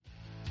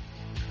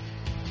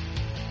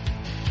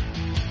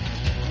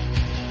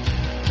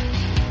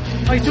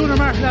I sooner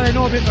mark that I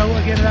know a bit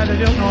about again that I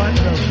don't know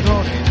anything about. No.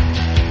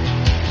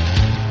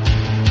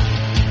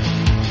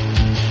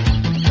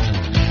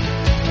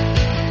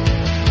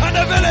 And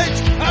the Village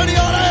are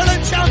the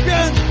All-Ireland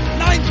champions,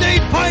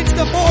 19 points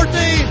to 14.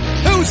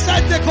 Who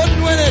said they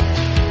couldn't win it?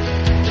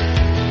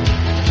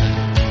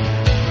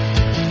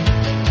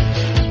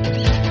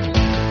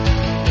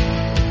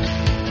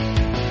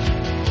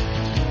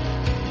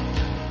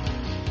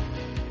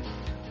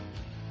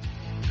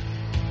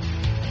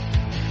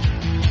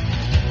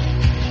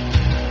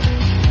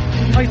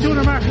 I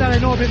sooner mark that I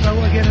know a bit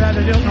about again that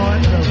I don't know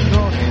anything about.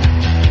 No.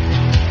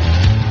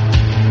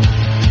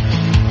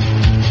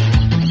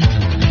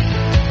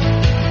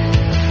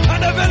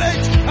 And the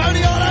Village are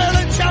the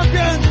All-Ireland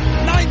champions,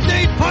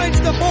 19 points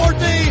to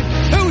 14.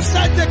 Who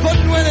said they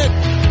couldn't win it?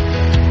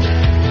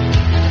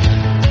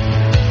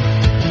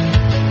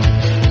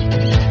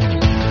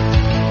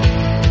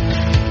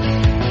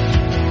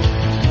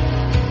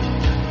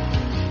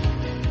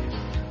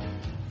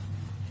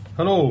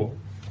 Hello,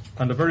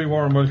 and a very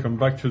warm welcome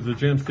back to the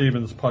James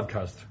Stephens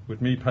podcast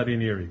with me, Paddy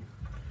Neary.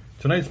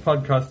 Tonight's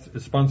podcast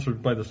is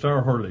sponsored by the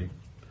Star Hurley,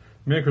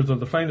 makers of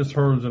the finest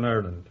hurls in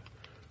Ireland,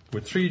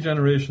 with 3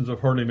 generations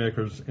of hurley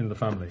makers in the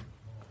family.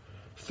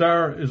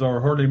 Star is our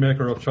hurley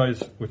maker of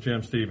choice with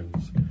James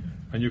Stephens,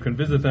 and you can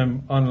visit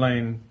them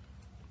online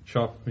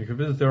shop. You can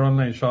visit their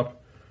online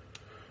shop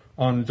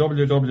on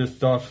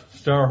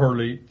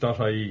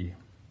www.starhurley.ie.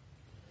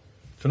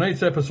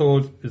 Tonight's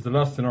episode is the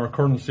last in our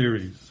current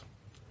series.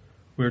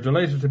 We are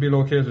delighted to be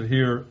located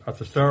here at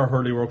the Star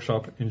Hurley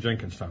Workshop in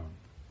Jenkinstown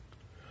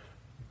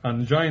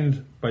and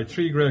joined by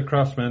 3 great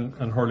craftsmen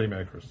and hurley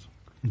makers.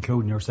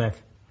 Including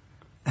yourself.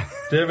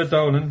 David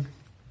Dowling,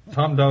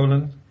 Tom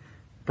Dowling,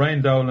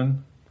 Brian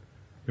Dowling,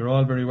 you're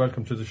all very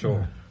welcome to the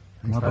show.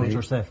 What about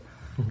yourself?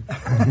 Good.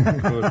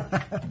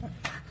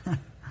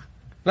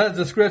 Lads,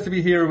 it's great to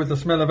be here with the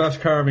smell of ash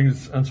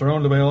carvings and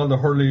surrounded by all the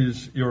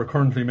hurleys you are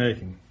currently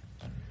making.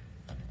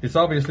 It's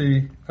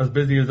obviously as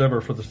busy as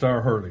ever for the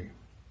Star Hurley.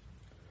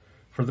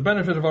 For the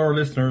benefit of our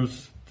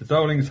listeners, the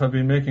Dowlings have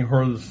been making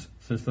hurls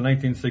since the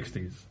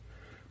 1960s,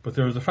 but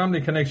there is a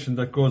family connection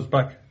that goes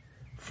back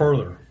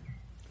further.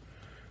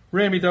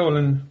 Ramey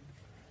Dowling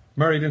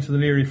married into the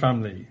Neary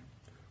family,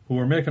 who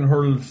were making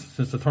hurls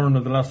since the turn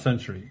of the last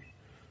century.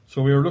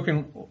 So we are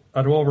looking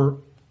at over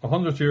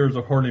 100 years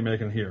of hurley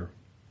making here.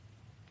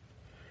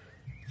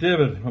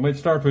 David, I might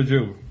start with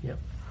you. Yep.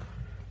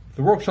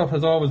 The workshop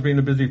has always been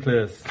a busy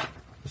place,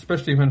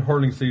 especially when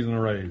hurling season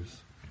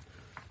arrives.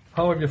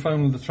 How have you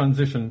found the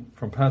transition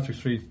from Patrick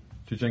Street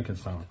to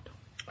Jenkinstown?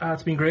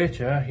 It's been great,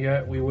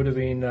 yeah. We would have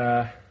been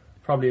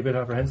probably a bit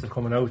apprehensive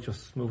coming out,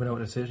 just moving out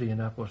of the city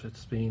and that, but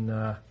it's been,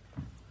 I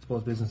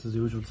suppose, business as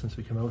usual since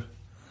we came out.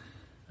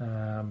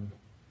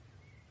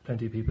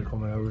 Plenty of people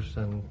coming out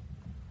and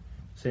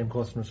same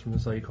customers from the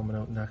side coming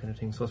out and that kind of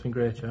thing, so it's been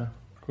great, yeah.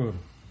 Good.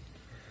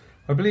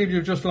 I believe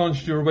you've just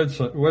launched your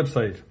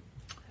website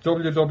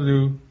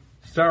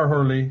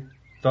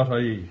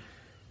www.starhurley.ie.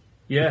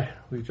 Yeah,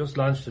 we've just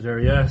launched it there,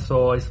 yeah.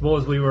 So I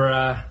suppose we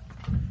were,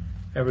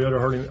 every other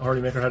hurley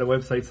maker had a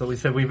website, so we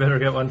said we better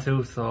get one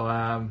too. So,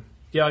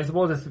 yeah, I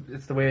suppose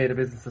it's the way the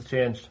business has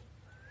changed.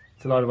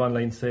 It's a lot of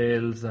online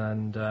sales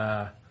and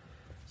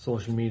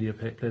social media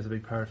plays a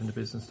big part in the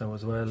business now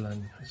as well.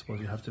 And I suppose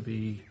you have to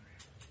be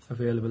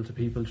available to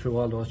people through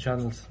all those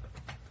channels.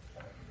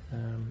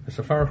 It's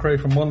a far cry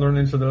from wandering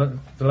into the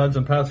lads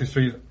on Patrick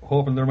Street,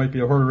 hoping there might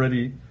be a hurl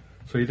ready,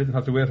 so you didn't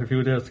have to wait a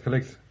few days to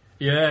collect.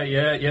 Yeah.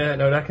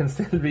 Now that can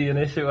still be an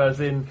issue, as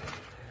in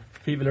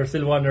people are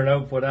still wandering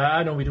out. But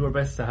I know we do our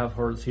best to have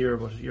hurls here,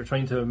 but you're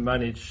trying to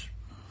manage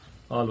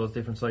all those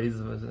different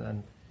sizes of it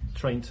and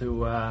trying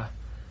to,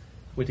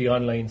 with the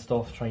online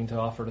stuff, trying to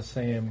offer the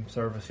same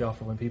service you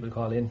offer when people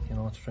call in,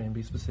 to try and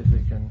be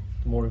specific. And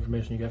the more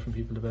information you get from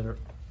people, the better.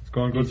 It's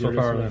going good so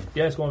far then?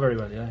 Yeah, it's going very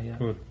well, yeah.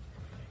 Good.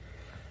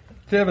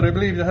 David, I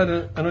believe you had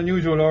an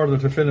unusual order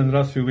to fill in the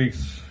last few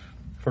weeks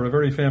for a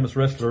very famous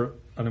wrestler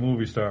and a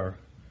movie star,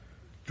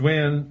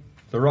 Dwayne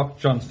 "The Rock"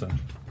 Johnston.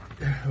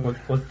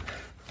 What?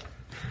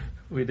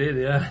 We did,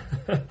 yeah.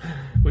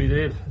 We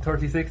did.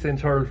 36-inch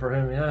hurl for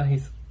him, yeah.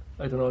 Is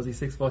he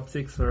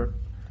 6'6" or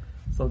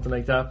something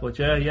like that? But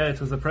yeah,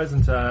 it was a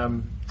present.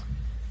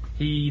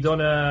 He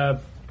done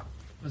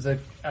was a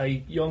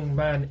young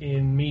man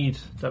in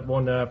Meath that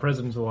won a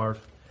President's Award,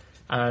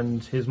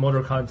 and his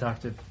mother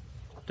contacted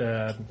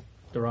the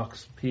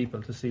Rock's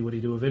people to see would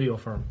he do a video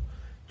for him,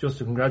 just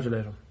to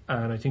congratulate him.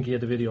 And I think he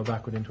had the video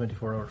back within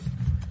 24 hours.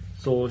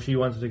 So she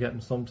wanted to get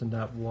him something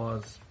that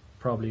was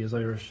probably as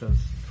Irish as,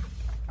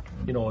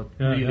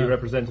 really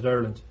represented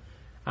Ireland,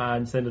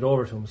 and send it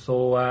over to him.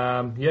 So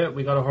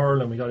we got a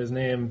hurl and we got his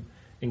name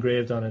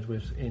engraved on it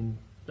with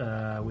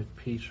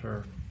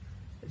Peter.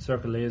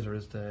 Circle Laser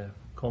is the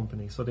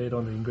company, so they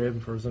done the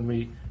engraving for us, and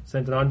we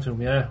sent it on to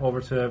him. Yeah,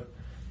 over to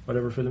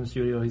whatever film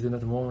studio he's in at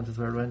the moment is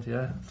where it went,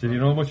 yeah. Did he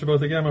know much about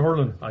the game of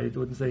hurling? I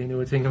wouldn't say he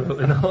knew a thing about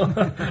it, no.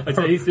 I'd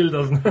say he still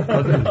doesn't.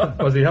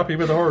 Was he happy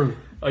with the hurl?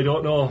 I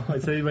don't know.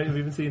 I'd say he might have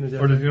even seen it. Yeah.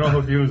 Or did he know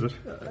how to use it?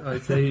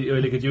 I'd say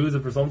he could use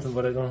it for something,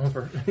 but I don't know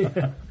for...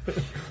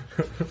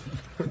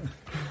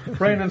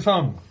 Brian and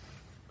Tom,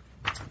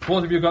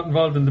 both of you got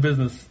involved in the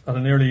business at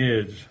an early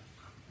age.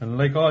 And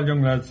like all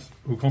young lads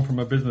who come from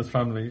a business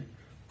family,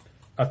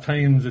 at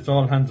times it's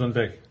all hands on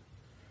deck.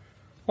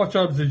 What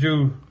jobs did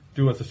you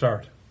do at the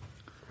start?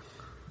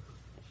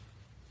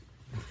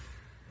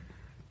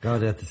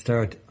 God, at the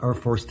start, our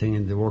first thing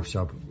in the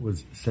workshop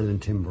was selling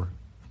timber.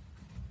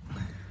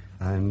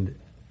 And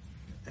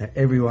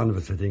every one of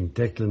us, I think,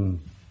 Declan,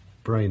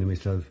 Brian and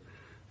myself,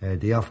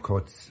 the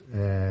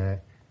offcuts,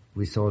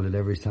 we sold it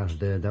every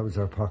Saturday. That was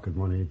our pocket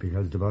money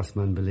because the boss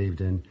man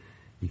believed in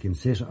you can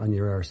sit on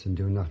your arse and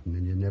do nothing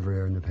and you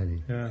never earn a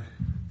penny. Yeah.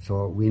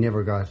 So we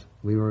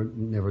were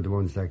never the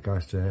ones that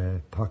got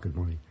pocket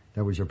money.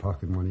 That was your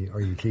pocket money.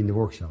 Or you clean the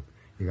workshop,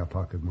 you got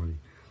pocket money.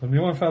 Well, my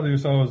own father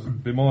used to always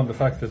bemoan the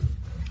fact that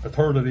a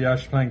third of the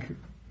ash plank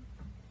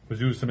was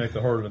used to make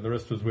the hurl and the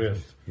rest was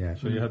waste. Yeah.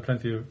 So you had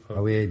plenty of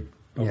we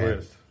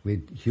waste. We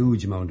had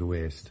huge amount of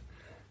waste.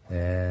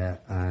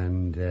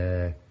 And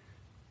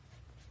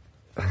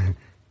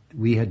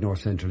we had no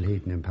central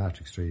heating in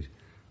Patrick Street.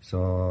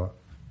 So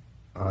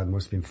it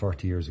must have been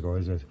 40 years ago,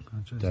 is it?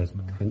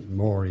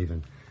 More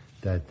even.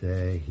 That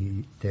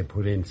they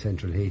put in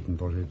central heating,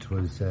 but it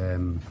was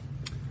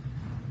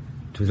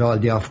all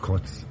the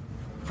offcuts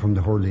from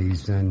the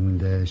Hurleys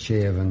and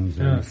shavings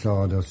and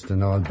sawdust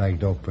and all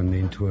bagged up and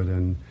into it,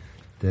 and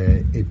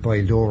it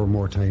boiled over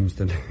more times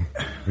than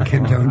it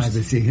came down to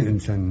the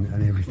ceilings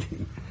and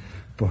everything.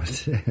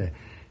 But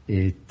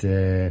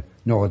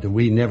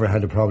we never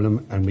had a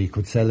problem, and we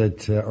could sell it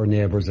to our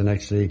neighbours. And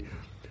actually,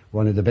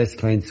 one of the best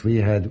clients we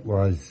had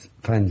was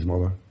Fan's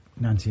mother,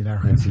 Nancy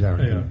Larkin.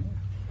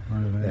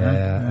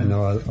 Yeah. And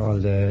all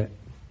the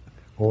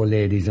old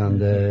ladies on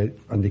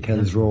the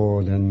Kells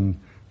Road and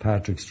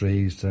Patrick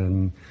Street,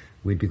 and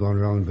we'd be going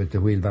around with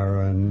the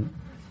wheelbarrow and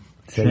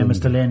Seamus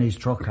Delaney's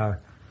truck car.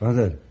 Was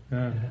it?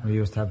 Yeah. We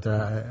used to have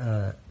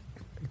the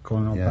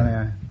going up.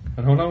 Yeah.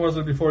 And how long was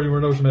it before you were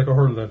allowed to make a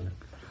hurl then?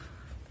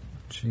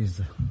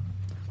 Jeez,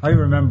 I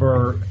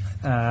remember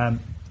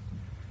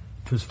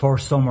it was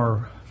first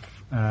summer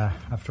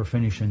after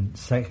finishing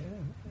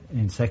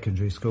in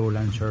secondary school,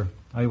 and sure,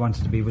 I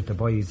wanted to be with the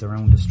boys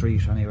around the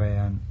street anyway,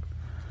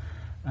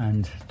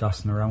 and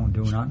dossing around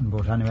doing nothing.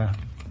 But anyway,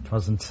 it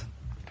wasn't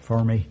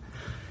for me.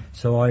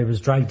 So I was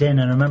dragged in,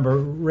 and I remember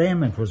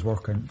Raymond was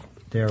working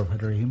there.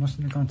 Whether he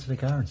mustn't have gone to the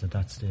guards at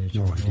that stage.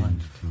 No, he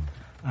didn't. No.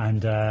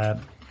 And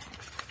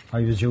I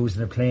was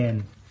using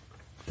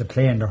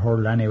the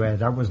hurl anyway.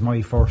 That was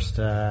my first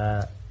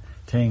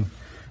thing.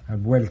 I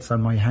had welts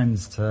on my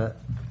hands to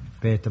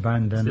bait the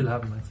band. And still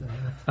haven't, I'd say.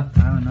 I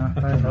don't know.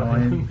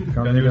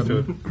 Got rid of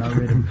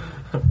them.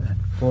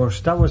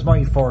 But that was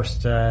my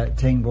first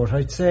thing. But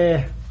I'd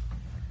say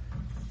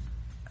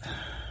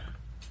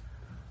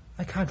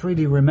I can't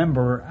really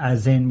remember,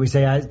 as in we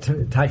say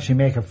to actually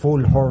make a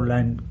full hurl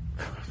and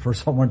for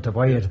someone to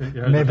buy it.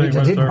 Maybe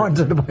they didn't want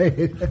to buy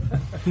it.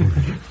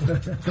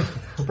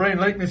 Brian,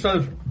 like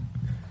myself,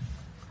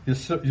 you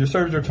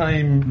served your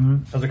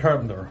time as a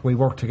carpenter. We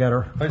worked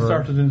together. I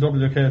started in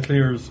WK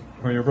Clears,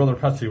 where your brother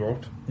Patsy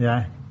worked.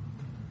 Yeah.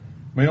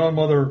 My own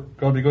mother,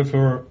 God be good to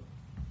her,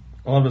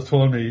 always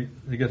told me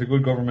to get a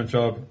good government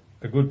job,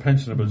 a good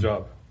pensionable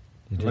job.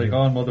 Like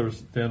all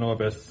mothers, they know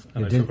best,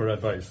 and I took her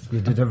advice. You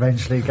did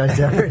eventually get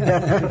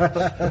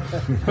there.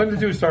 When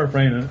did you start,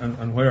 Brian,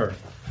 and where?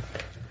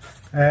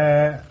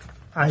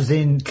 As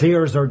in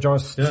Clears or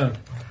just... Yeah.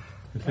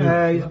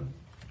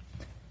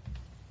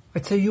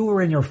 I'd say you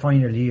were in your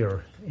final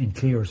year in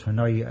Clears when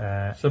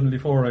I...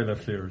 74 I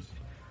left Clears.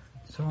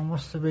 So it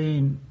must have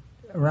been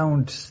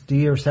around the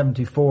year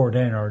 74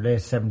 then, or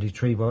late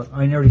 73, but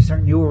I'm nearly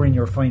certain you were in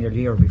your final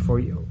year before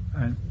you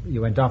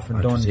went off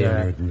and done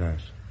the...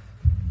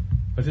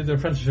 I did the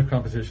apprenticeship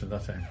competition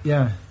that time.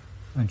 Yeah.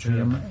 And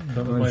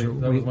that was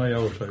my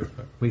out.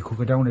 We could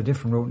go down a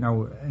different route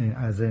now,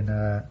 as in,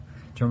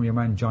 Jeremy, your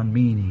man John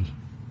Meany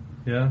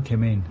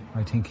came in.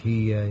 I think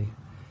he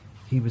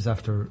was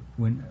after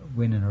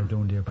winning or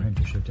doing the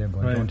apprenticeship then,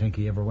 but I don't think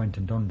he ever went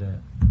and done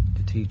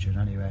the teaching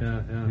anyway.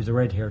 He was a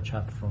red-haired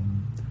chap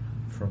from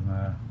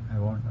I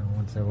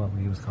won't say what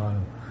we was calling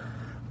him,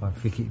 but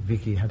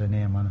Vicky had a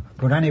name on it.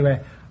 But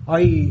anyway,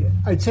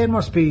 I'd say it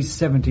must be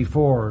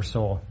 74 or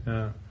so.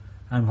 Yeah.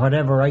 And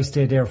whatever, I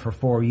stayed there for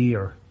 4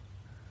 years.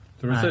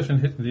 The recession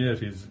hit in the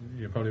 80s.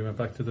 You probably went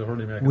back to the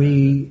hurley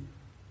making.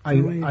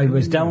 I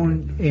was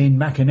down in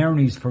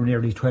McInerney's for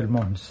nearly 12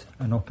 months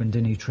and up in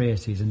Denny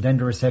Tracy's, and then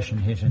the recession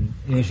hit in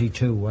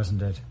 82,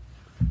 wasn't it?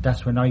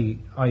 That's when I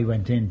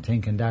went in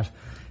thinking that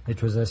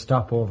it was a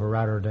stopover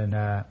rather than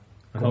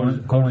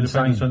going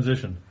sign.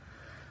 Transition?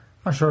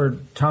 I'm sure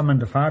Tom and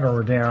the father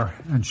were there,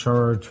 and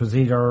sure it was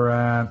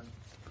either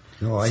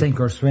sink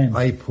or swim.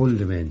 I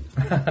pulled him in.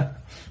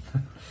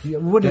 You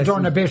would have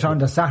done a bit on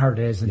the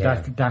Saturdays and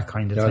that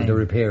kind of thing. The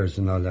repairs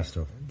and all that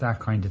stuff. That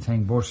kind of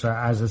thing. But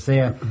as I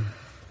say,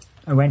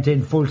 I went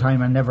in full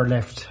time and never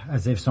left,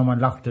 as if someone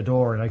locked the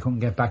door and I couldn't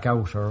get back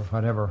out or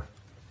whatever.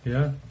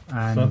 Yeah.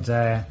 And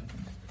the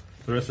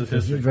rest is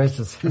history. The rest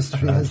is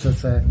history, as I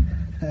say.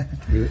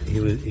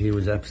 He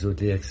was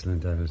absolutely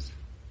excellent at it.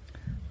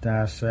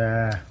 Well,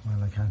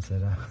 I can't say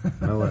that.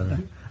 Oh, well.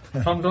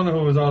 Tom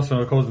Donoghue was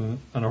also a cousin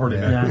and a hurley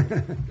maker.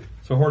 Yeah.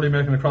 So hurley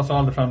making across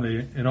all the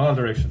family in all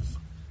directions.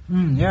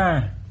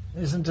 Yeah.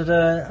 Isn't it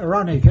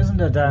ironic, isn't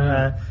it?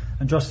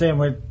 And just saying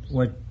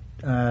with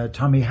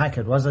Tommy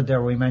Hackett, was it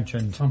there we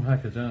mentioned? Tom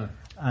Hackett, yeah.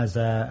 As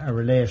a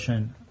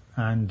relation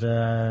and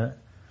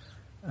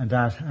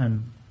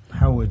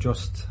how we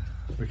just...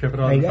 We kept it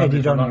all in the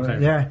family for a long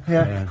time.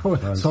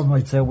 Yeah. Some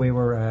might say we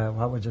were,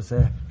 what would you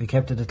say? We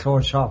kept it a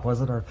closed shop,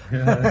 was it? Or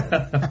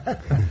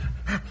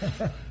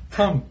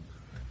Tom,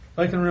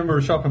 I can remember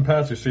a shop in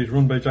Patrick Street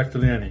run by Jack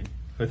Delaney.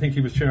 I think he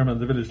was chairman of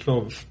the village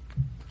club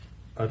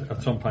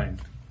at some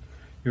point.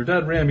 Your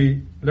dad,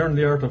 Ramy, learned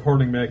the art of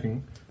hurling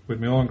making with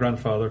my own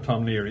grandfather,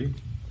 Tom Neary.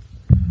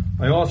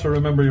 I also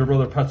remember your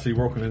brother Patsy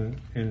working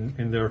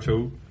in there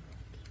too.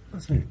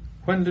 That's it.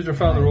 When did your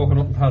father open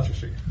up in Patrick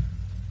Street?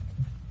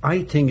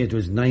 I think it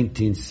was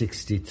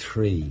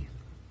 1963.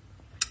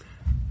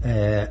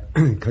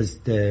 Because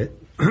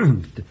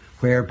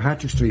where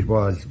Patrick Street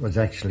was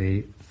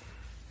actually,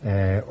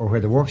 or where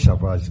the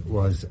workshop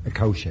was a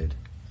cowshed.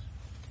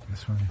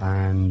 That's right.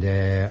 And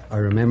I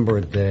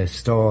remember the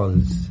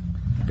stalls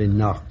being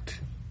knocked.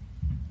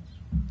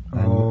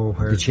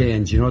 The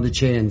chains, the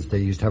chains they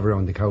used to have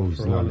around the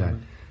cows and all that,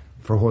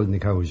 for holding the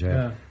cows,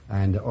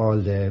 and all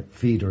the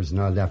feeders and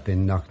all that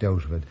being knocked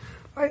out of it.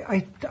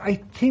 I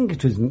think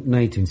it was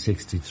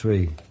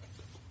 1963,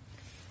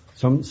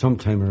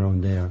 sometime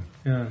around there.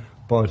 Yeah.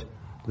 But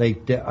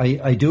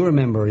I do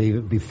remember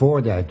even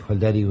before that, while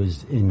Daddy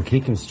was in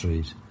Kickham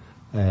Street,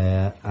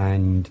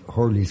 and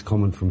Hurley's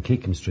coming from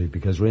Kickham Street,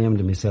 because Raymond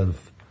and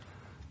myself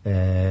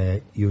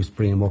used to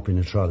bring him up in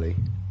a trolley.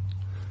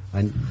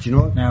 And do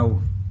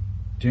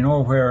you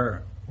know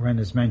where, when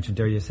it's mentioned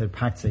there, you said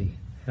Patsy?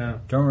 Yeah.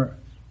 Do you remember?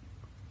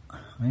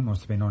 I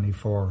must have been only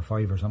 4 or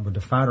 5 or something, but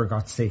the father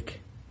got sick.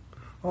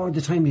 Oh,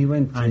 the time he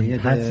went,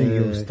 and Patsy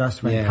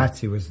that's when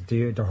Patsy was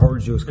the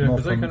hurls used to come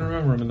up from. I can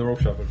remember him in the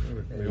workshop with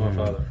my own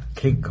father.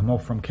 Come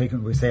up from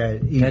kicking. We say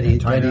Daddy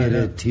had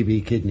a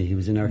TB kidney. He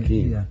was in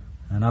Arkeen. Yeah,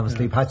 and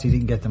obviously Patsy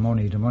didn't get the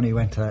money. The money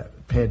went to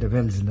pay the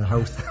bills in the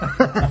house.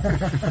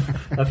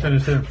 That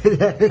finished him.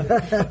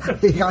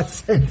 He got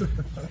sent.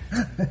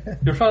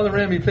 Your father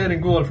Ramy played in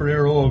goal for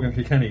Éire Óg and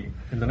Kilkenny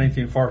in the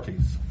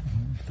 1940s.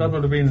 That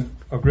would have been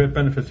of great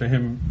benefit to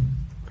him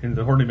in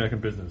the hurley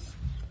making business.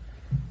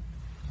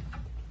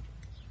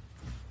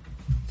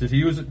 Did he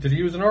use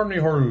an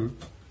ordinary hurl,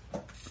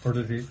 or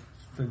did he?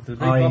 The big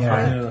boss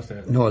wasn't in that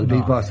stage? No, the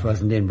big boss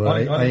wasn't in.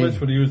 But I wish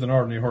would have used an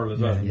ordinary hurl as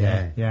well.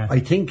 Yeah. I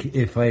think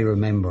if I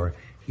remember,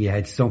 he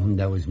had something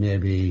that was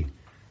maybe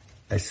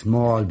a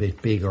small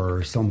bit bigger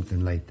or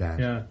something like that.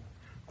 Yeah.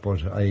 But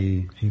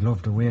he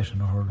loved the weight in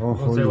the hurl.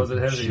 Was it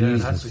heavy?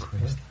 Jesus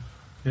Christ.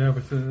 Yeah,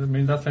 but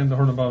that time the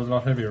hurling ball was a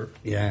lot heavier.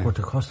 Yeah. But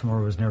the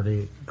customer was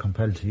nearly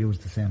compelled to use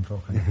the same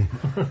fucking.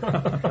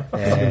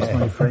 Excuse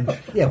my French.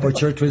 Yeah, but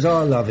sure, it was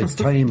all of its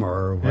time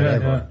or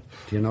whatever. Yeah.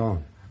 Do you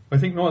know? I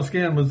think Noel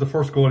Skane was the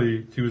first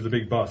goalie to use the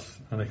big boss,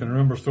 and I can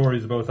remember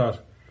stories about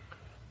that.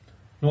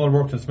 Noel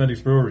worked in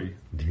Smedick's Brewery,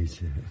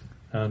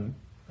 and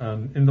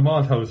in the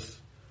malt house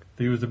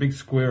they used a big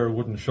square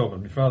wooden shovel.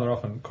 My father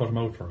often cut him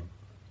out for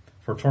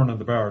turning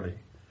the barley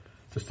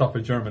to stop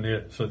a German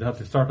ale. So they had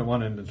to start at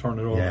one end and turn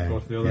it over and go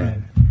to the other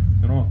end.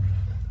 You know?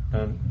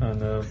 And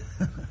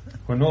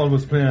when Noel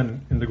was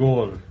playing in the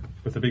goal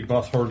with the big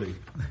boss Hurley,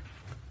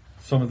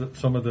 some of the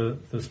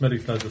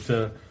Smedics lads would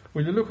say,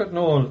 "Will you look at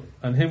Noel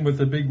and him with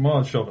the big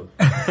malt shovel?"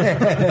 So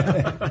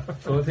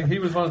I think he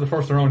was one of the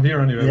first around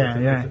here anyway.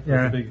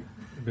 With the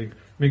big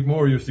Mick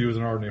Moore used to use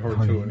an ordinary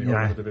hurl too, and he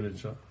hurled at the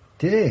village. So.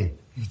 Did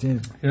he? He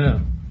did. Yeah.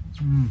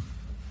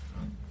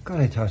 God,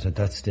 I thought at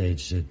that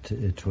stage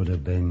it would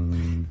have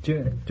been... Do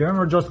you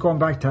remember just going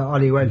back to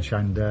Ollie Welch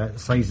and the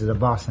size of the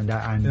boss and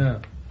that,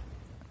 and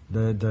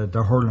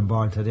the hurling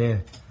ball today?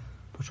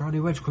 But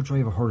Ollie Welch could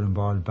drive a hurling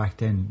ball back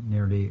then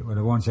nearly, well,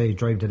 I won't say he'd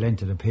drive the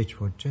length of the pitch,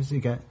 but just he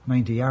get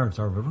 90 yards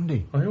out of it, wouldn't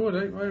he? I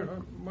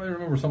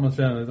remember someone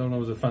saying, I don't know,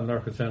 was it Fan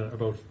Larkin saying it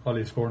about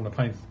Ollie scoring a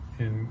pint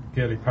in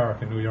Gaelic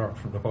Park in New York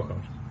from the puck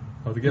out.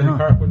 Now, the Gaelic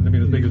Park wouldn't have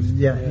been as big as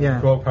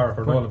Grove Park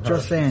or Nolan Park.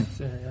 Just saying,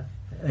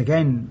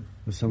 again...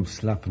 There's some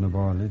slapping the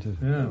ball, isn't it?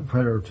 Yeah.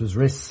 Whether it was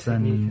wrists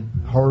and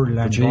hurl and...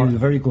 But he was a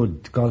very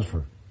good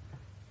golfer.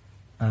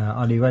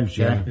 Ollie Welch,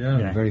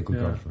 very good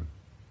golfer.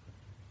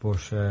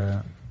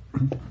 But...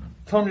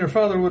 Tom, your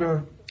father would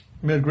have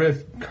made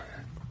great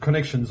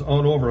connections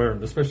all over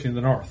Ireland, especially in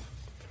the north.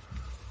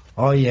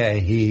 Oh yeah,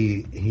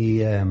 he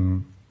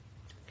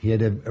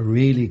had a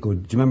really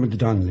good... Do you remember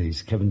the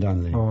Donnellys, Kevin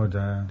Donnelly? Oh,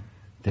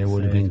 they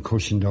would have been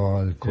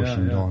Cushendall,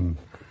 Cushendon,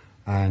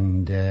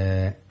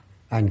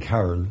 and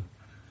Carroll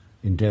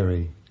in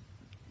Derry.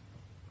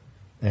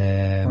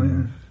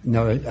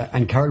 No,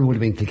 and Carol would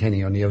have been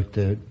Kilkenny, only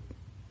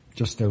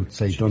just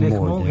outside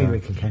Dunmore. She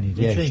with Kilkenny, did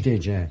she? Yeah, she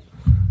did, yeah.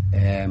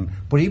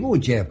 But he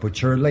would, yeah. But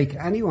sure, like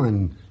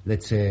anyone,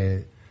 let's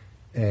say,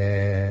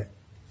 and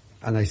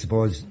I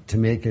suppose to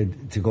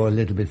go a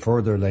little bit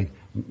further, like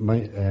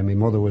my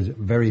mother was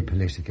very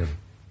political,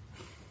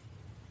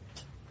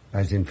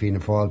 as in Fianna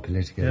Fáil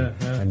political,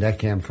 and that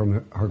came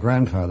from her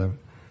grandfather,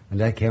 and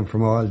that came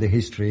from all the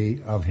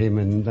history of him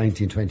in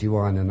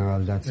 1921 and all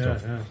that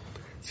stuff. Yeah.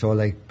 So,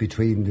 like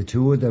between the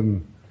two of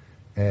them,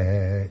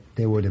 they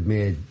would have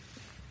made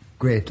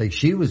great. Like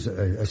she was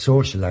a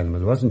social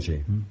animal, wasn't she?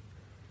 Mm.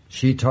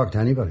 She talked to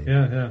anybody.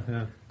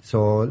 Yeah.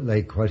 So,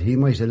 like, what he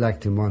might have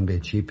lacked in one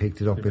bit, she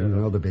picked it up in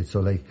another bit. So,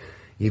 like,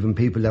 even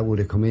people that would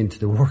have come into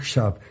the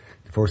workshop,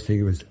 the first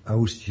thing was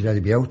out. She'd either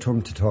be out to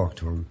him to talk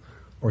to him,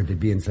 or they'd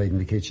be inside in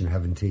the kitchen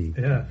having tea.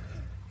 Yeah.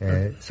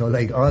 So,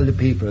 like, all the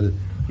people,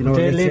 you know,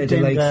 they lived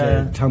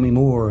in Tommy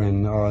Moore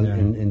and all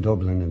in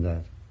Dublin and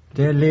that.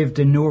 They lived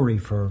in Newry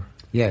for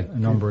a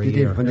number of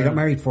years. When they got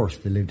married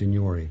first, they lived in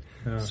Newry.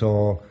 Yeah.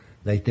 So,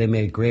 like, they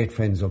made great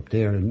friends up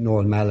there.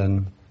 Noel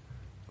Mallon,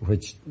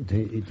 which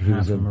he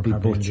was a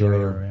big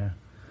butcher,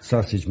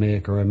 sausage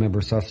maker. I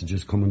remember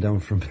sausages coming down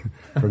from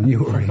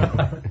Newry.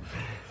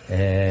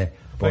 I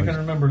can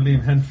remember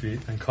Liam Henfrey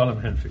and Colin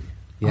Henfrey.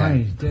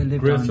 Yeah, they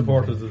lived great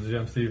supporters of the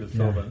James Stevens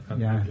club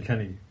and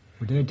Kilkenny.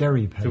 Were they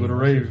Derry? They would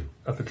arrive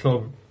at the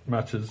club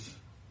matches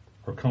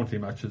or county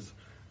matches,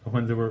 and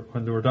when they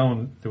were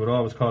down, they would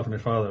always call to my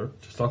father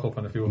to stock up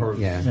on a few hurls.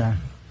 Yeah.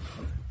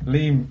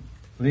 Liam,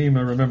 I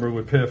remember,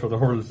 would pay for the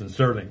hurls in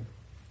sterling,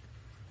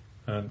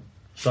 and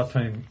that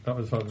time, that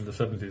was in the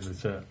 70s, I'd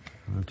say.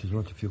 Just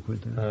want a few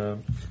quid there.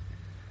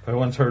 I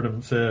once heard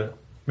him say,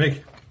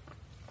 Mick,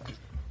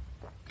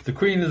 the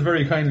Queen is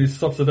very kindly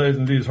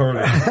subsidising these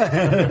hurlers.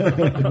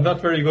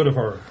 Not very good of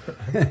her.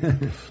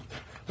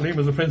 Liam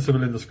was a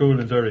principal in the school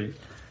in Derry,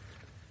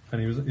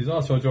 and he's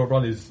also Joe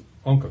Brawley's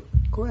uncle.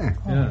 Go ahead.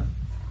 Yeah.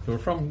 They were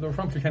from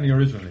Kilkenny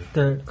originally.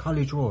 The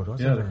College Road,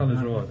 wasn't it? Yeah, the College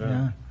Road,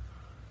 yeah.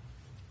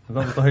 And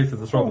that was the height of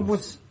the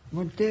troubles.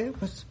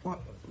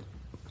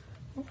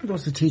 What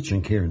was the teacher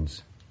in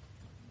Kieran's?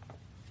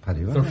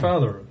 Paddy, their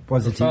father.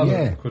 Was it?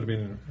 Yeah. Could have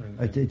been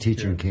a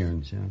teacher in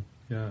Kieran's,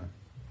 yeah.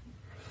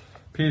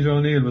 P.J.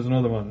 O'Neill was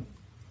another one.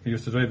 He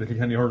used to drive the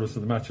Kilkenny hurlers to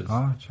the matches.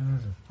 Oh,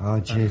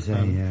 jeez.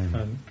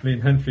 And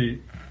Liam Henfrey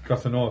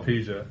got to know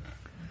P.J.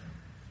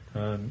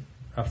 And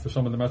after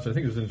some of the matches, I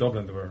think it was in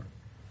Dublin,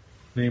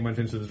 Liam went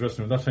into the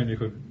dressing room. That time you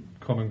could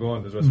come and go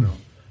in the dressing room.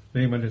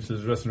 Liam went into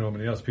the dressing room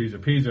and he asked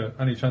P.J,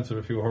 any chance of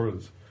a few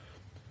hurls?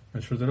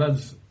 And for the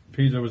lads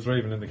P.J. was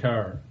driving in the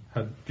car,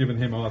 had given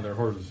him all their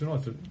hurls, to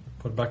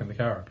put them back in the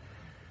car.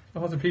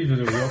 So what did P.J.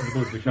 do? He opened the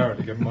boot of the car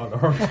to give them all the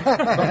hurls.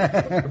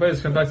 The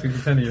boys come back to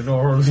Kilkenny, you know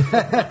hurls.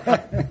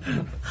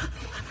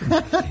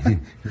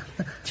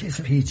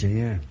 Jeez, P.J.,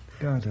 yeah.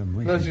 God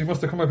almighty. Lads, you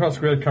must have come across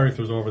great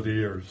characters over the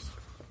years,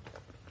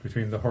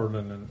 between the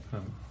hurling and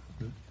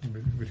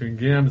between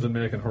games and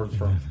making hurls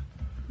from.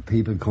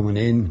 People coming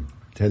in,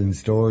 telling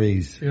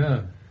stories.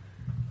 Yeah.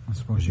 I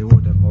suppose you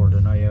would have more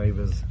than I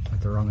was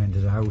at the wrong end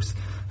of the house.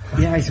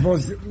 Yeah, I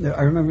suppose.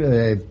 I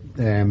remember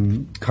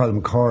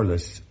Colin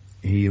Corliss,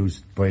 he used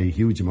to buy a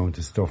huge amount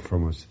of stuff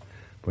from us.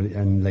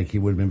 And he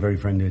would have been very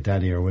friendly with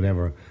Daddy or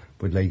whatever.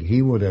 But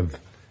he would have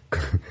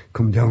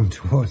come down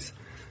to us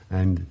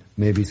and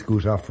maybe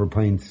scoot off for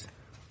pints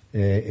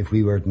if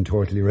we weren't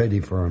totally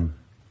ready for him.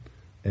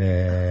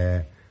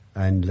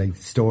 And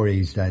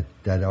stories that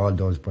all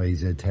those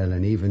boys tell,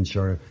 and even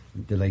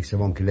the likes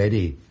of Uncle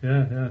Eddie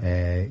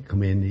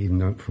come in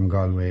even from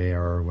Galway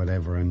or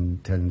whatever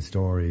and telling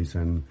stories,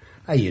 and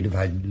you'd have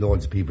had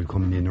loads of people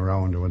coming in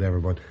around or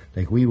whatever, but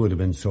we would have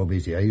been so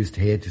busy. I used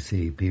to hate to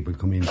see people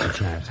come in to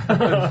chat.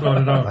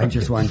 I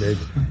just wanted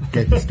to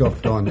get the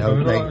stuff done.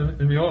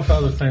 In my own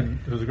father's time,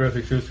 there was a great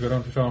excuse to go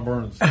down to Sean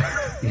Burns.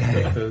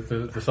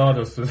 The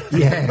sawdust.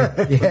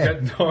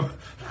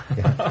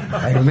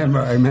 I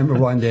remember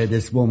one day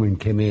this woman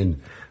came in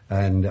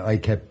and I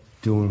kept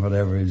doing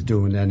whatever I was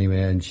doing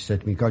anyway, and she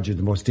said to me, God, you're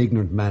the most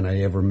ignorant man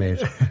I ever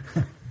met.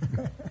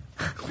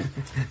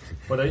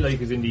 What I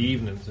like is in the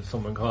evenings, if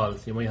someone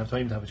calls, you might have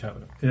time to have a chat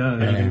with them.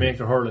 And you can make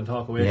the hurl and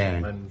talk away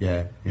from them,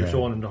 and you're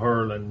showing them the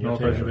hurl and you're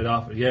taking a bit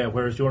off it. Yeah,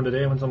 whereas during the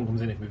day when someone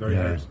comes in, it can be very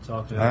hard to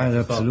talk to them.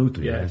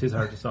 Absolutely. It is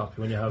hard to stop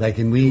when you have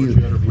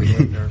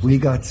we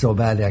got so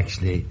bad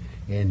actually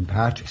in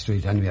Patrick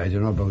Street anyway. I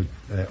don't know about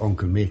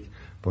Uncle Mick,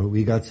 but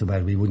we got so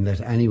bad we wouldn't let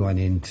anyone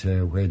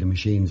into where the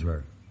machines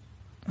were.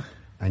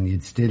 And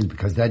you'd still,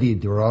 because Daddy,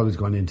 they were always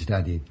going into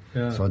Daddy.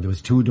 Yeah. So there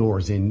was 2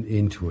 doors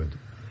into it.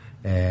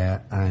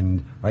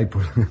 And I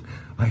put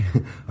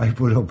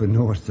up a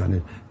note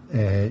on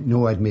it,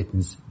 no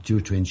admittance due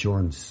to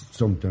insurance,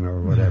 something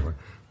or whatever.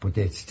 But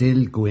they'd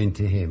still go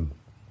into him.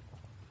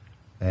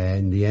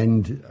 In the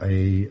end,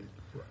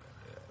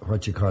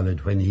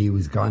 when he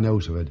was gone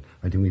out of it,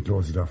 I think we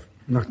closed it off.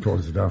 Not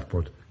closed it off,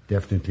 but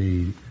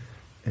definitely,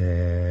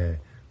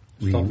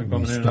 we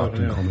stopped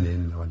him coming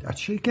in.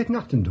 Actually, get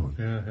nothing done.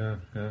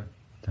 Yeah.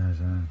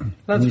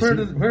 Lads,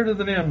 where did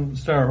the name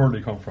Star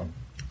Hurley come from?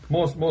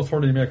 Most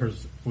hurley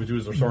makers would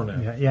use their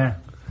surname. Yeah.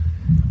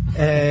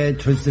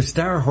 It was the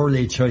Star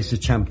Hurley Choice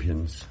of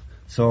Champions.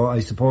 So I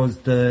suppose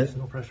the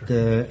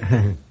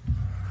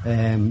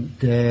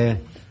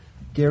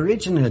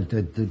original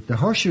the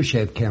horseshoe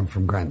shape came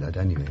from Grandad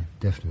anyway,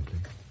 definitely.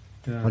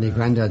 Yeah, Only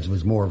Grandad's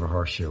was more of a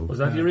horseshoe. Was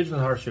that the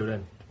original horseshoe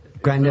then?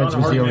 Grandad's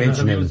was the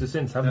original. They've used it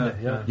since,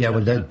 haven't they? Yeah,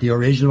 well, the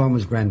original one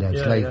was Grandad's.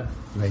 That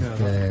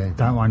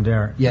one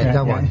there.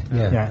 That one.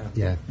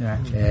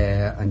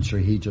 Yeah. And sure,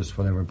 he just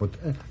whatever. But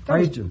that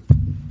was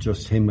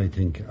just him, I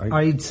think.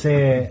 I'd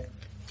say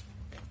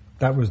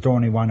that was the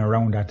only one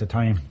around at the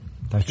time.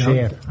 That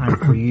shape, and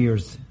for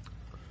years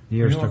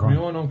to come. My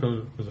own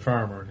uncle was a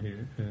farmer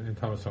in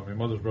Thomastown, my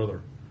mother's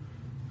brother,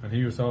 and he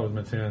used to always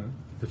maintain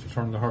that you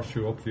turn the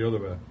horseshoe up the other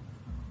way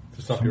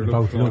to stop your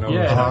look flowing out.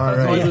 Yeah,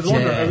 I was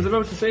wondering. I was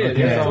about to say it.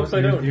 He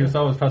used to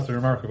always pass the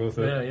remark about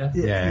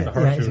the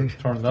horseshoe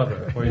turned that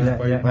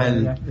way.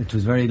 Well, it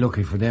was very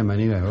lucky for them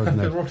anyway,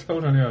 wasn't it? It works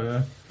out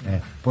anyway,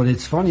 yeah. But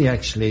it's funny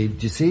actually.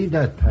 Do you see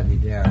that, Paddy,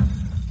 there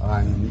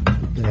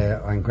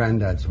on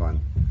Grandad's one,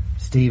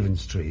 Stephen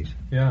Street?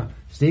 Yeah.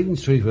 Stephen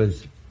Street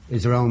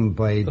is around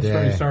by that's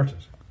where he started.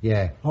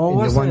 Yeah.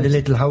 Oh, in one of the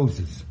little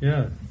houses.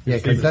 Yeah. Yeah,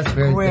 because that's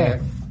where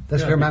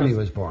Mammy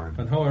was born.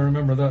 And how I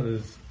remember that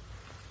is,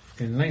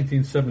 in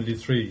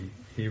 1973,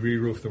 he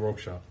re-roofed the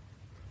workshop,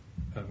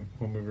 and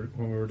when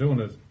we were doing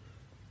it,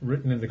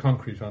 written in the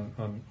concrete on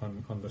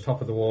the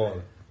top of the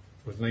wall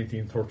was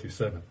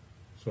 1937.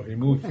 So he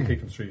moved to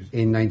Kicken Street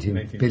in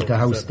 19 built the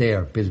house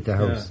there. Built the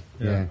house.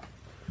 Yeah.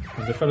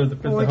 And the fellow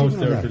that built the house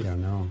there,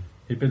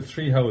 he built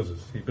 3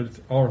 houses. He built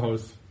our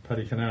house,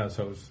 Paddy Canal's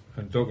house,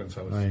 and Duggan's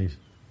house,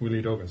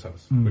 Willie Duggan's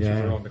house, which is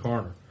around the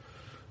corner.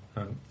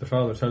 And the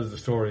father tells the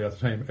story at the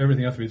time.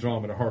 Everything had to be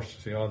drawn with a horse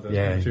to see all the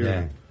material.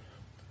 Yeah.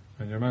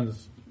 And your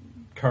man's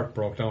cart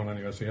broke down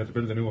anyway, so he had to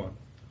build a new one.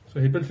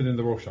 So he built it in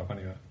the workshop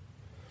anyway.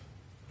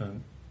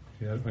 And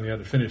when he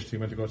had it finished, he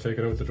went to go take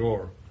it out the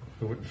drawer.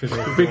 It wouldn't fit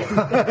out the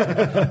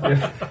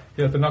drawer.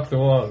 He had to knock the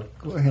wall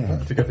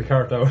to get the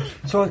cart out.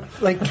 So,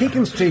 like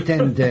Kicken Street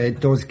and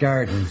those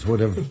gardens would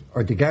have,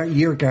 or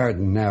your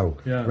garden now,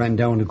 ran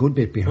down a good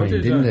bit behind,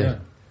 didn't it? Yeah.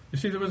 You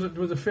see, there was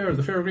a fair.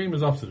 The fair green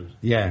was opposite it.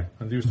 Yeah.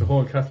 And they used to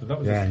hold cattle. That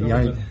was a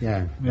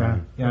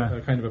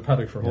kind of a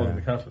paddock for holding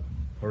the cattle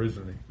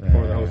originally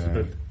before the house was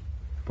built.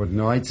 But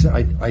no, I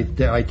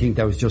think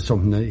that was just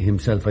something that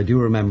himself. I do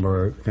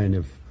remember kind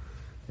of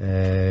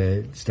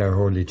Star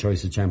Hurley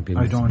Choice of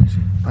Champions. I don't.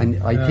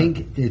 And I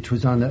think it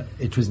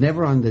was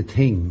never on the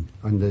thing,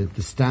 on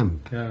the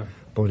stamp. Yeah.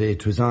 But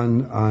it was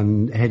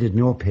on headed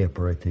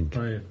notepaper, I think.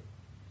 Right.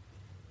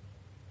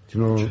 Do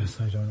you know?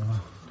 I don't know.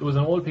 There was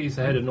an old piece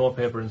of headed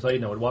notepaper inside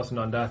now. It wasn't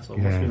on that, so it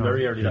must have been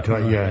very early.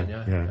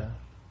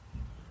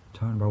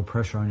 Talking about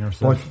pressure on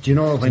yourself. But do you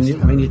know, when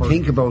you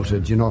think about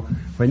it, you know,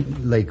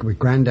 when like with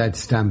Grandad's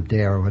stamp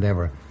there or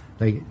whatever,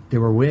 like they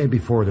were way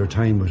before their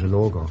time with a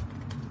logo.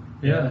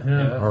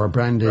 Yeah. Or a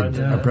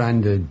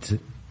branded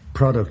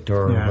product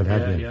or what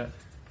have you. Yeah.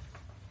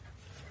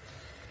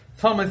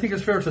 Tom, I think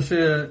it's fair to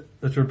say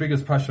that your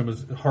biggest passion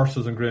was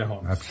horses and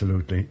greyhounds.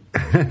 Absolutely.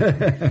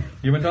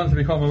 You went on to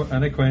become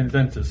an equine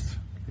dentist.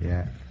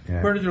 Yeah.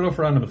 Where did your love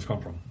for animals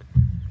come from?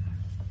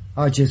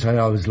 I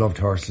always loved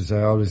horses.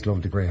 I always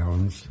loved the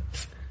greyhounds.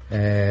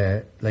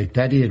 Like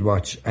Daddy would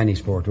watch any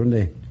sport, wouldn't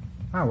he?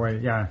 Oh, well,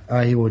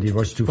 yeah. He would. He'd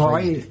watch 2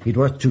 flies. He'd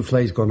watch 2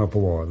 flies going up a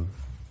wall.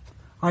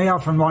 I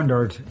often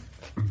wondered,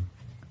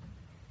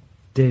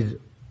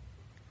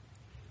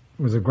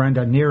 was it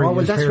Grandad near? Oh,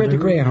 well, that's where the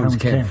greyhounds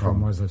came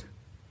from, was it?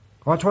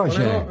 Oh, it was,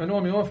 I know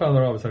my own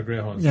father always had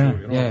greyhounds too,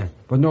 you know? Yeah,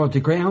 but no,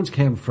 the greyhounds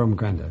came from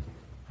Grandad.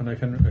 And I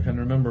can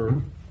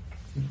remember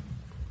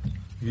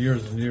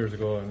years and years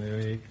ago,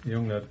 and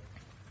young lad,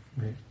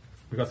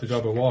 we got the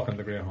job of walking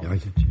the greyhounds. Yeah, I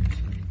did.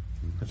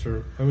 And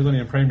sure, I was only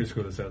in primary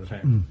school at the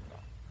time,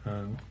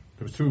 and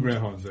there was 2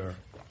 greyhounds there.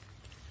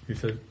 He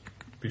said,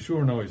 "Be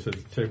sure now," he said,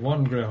 "take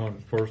 1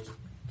 greyhound first,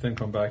 then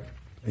come back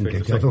and take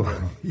the second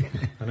greyhound."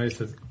 And I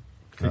said,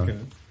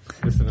 thinking,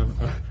 listen,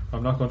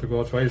 I'm not going to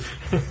go twice.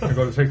 I'm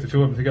going to take the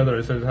 2 of them together.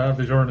 I said, half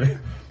the journey.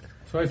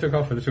 So I took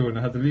off for the 2, and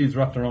I had the leads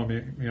wrapped around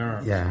my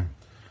arm. Yeah.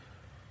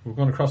 We were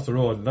going to cross the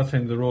road, and that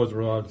time the roads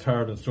were all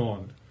tarred and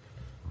stoned.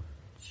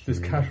 This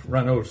cat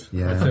ran out,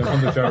 I'd say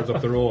 100 yards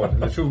up the road,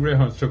 and the 2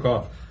 greyhounds took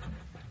off.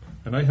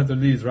 And I had the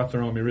leads wrapped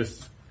around my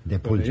wrists. They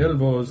pulled the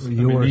elbows and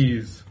my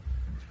knees.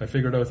 I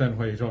figured out then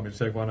why he told me to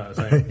take 1 at a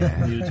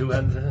time. You 2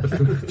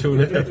 hands. Too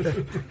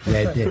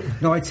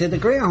late. No, I'd say the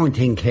greyhound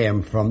thing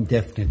came from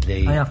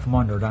definitely. I often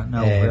wonder that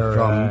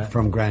now.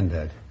 From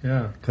Grandad.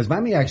 Yeah. Because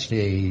Mammy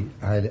actually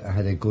had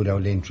a good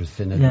old interest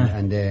in it,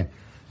 and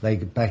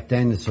like back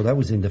then, so that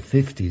was in the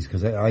 50s.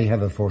 Because I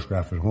have a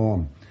photograph at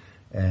home.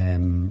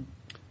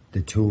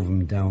 The 2 of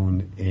them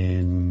down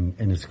in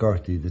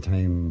Escorty, the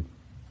time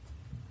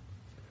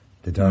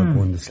the dog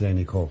won the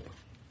Slaney Cup.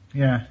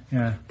 Yeah.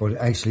 But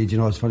actually, do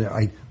you know, it's funny,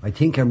 I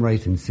think I'm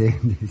right in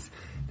saying this,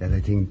 that I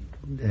think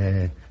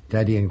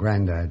Daddy and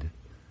Grandad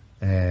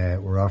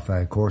were off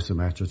a Corsa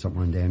match or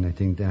something one day, and I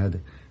think they had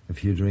a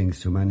few drinks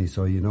too many,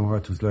 so you know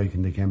what it was like,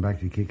 and they came back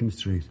to Kickham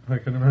Street. I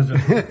can imagine.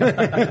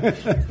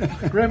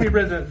 Grammy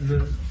Bred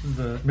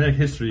the make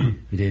history.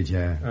 He did,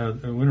 yeah.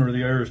 A winner of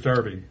the Irish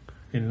Derby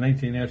in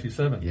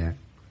 1987. Yeah.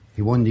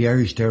 He won the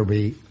Irish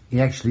Derby.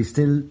 He actually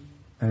still,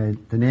 the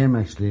name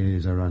actually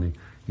is ironic.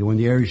 He won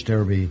the Irish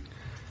Derby,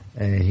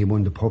 he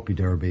won the Puppy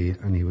Derby,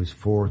 and he was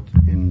 4th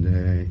in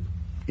the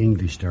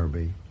English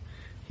Derby.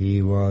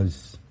 He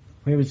was,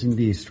 where was in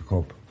the Easter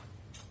Cup?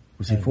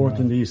 Was he 4th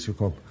in the Easter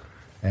Cup?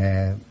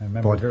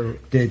 But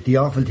the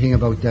awful thing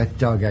about that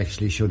dog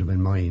actually should have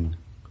been mine.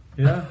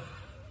 Yeah?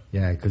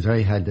 Yeah, because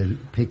I had the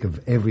pick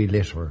of every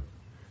litter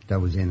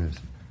that was in it,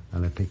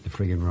 and I picked the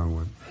friggin' wrong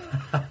one.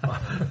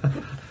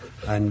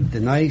 And the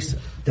night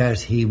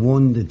that he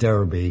won the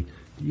Derby,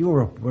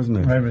 Europe, wasn't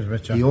it? I was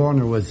with you. The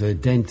owner was a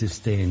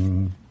dentist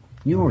in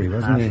Newry,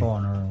 wasn't he? Half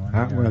owner or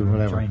one. Well,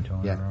 whatever. Joint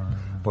owner. Yeah.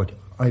 But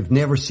I've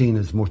never seen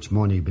as much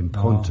money been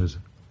punted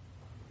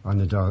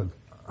on a dog,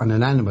 on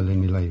an animal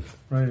in my life.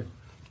 Right.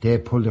 They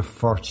pulled a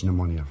fortune of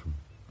money off him.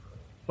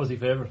 Was he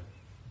favourite?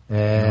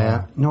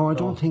 No, I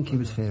don't think he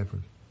was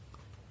favourite.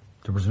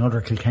 There was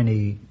another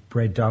Kilkenny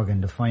bred dog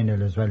in the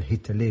final as well,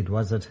 Hit the Lid,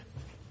 was it?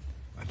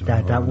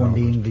 That won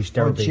the English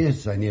Derby. Oh,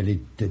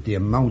 jeez, the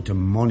amount of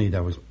money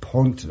that was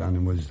punted on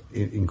him was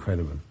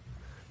incredible.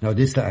 Now,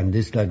 this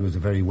lad was a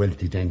very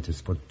wealthy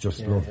dentist, but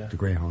just loved the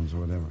greyhounds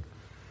or whatever.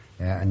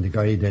 And the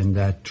guy then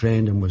that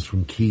trained him was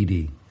from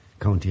Keady,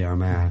 County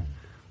Armagh,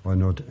 or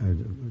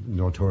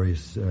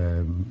notorious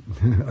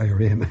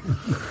IRA man.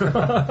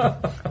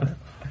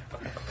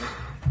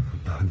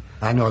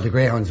 I know, the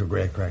greyhounds were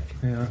great crack.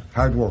 Yeah.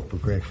 Hard work,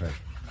 but great crack.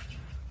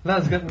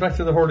 Lads, getting back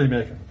to the hurley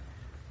making.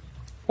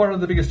 What are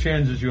the biggest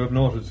changes you have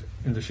noticed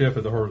in the shape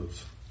of the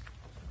hurls?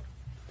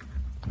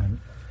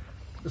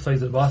 The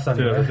size of the boss,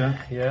 anyway.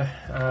 Yeah.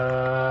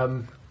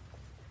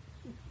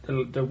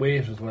 The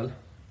weight as well.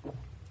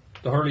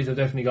 The hurleys have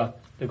definitely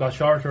they've got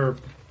shorter,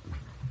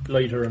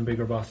 lighter and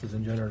bigger bosses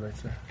in general, I'd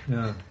say.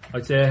 Yeah.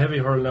 I'd say a heavy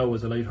hurl now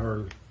was a light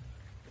hurl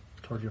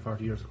 30 or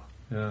 40 years ago.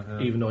 Yeah.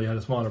 Even though you had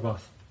a smaller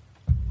boss,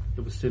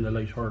 it was still a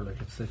light hurl. Like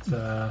it's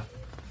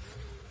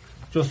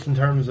just in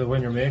terms of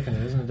when you're making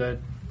it, isn't it? That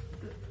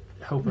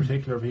how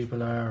particular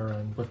people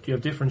are, but you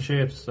have different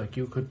shapes. Like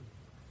you could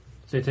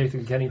say, take the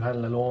Kilkenny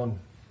panel alone,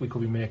 we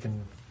could be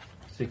making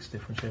 6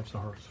 different shapes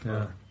of hurls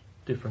for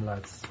different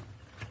lads.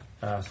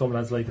 Some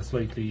lads like a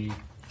slightly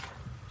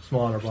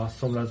smaller boss,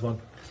 some lads want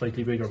a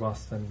slightly bigger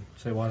boss than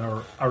say what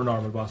our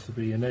normal boss would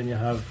be. And then you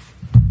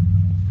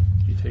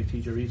take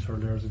TJ Reed's hurl,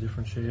 there's a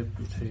different shape.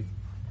 You take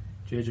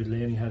JJ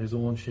Delaney had his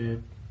own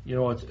shape. You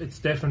know, it's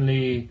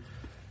definitely,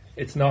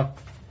 it's not,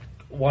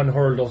 one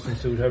hurl doesn't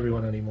suit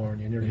everyone anymore,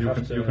 and you nearly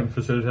have to. You can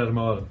facilitate them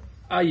all.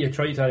 You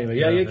try to anyway.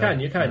 You can.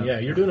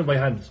 You're doing it by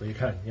hand, so you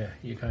can. Yeah,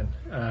 you can.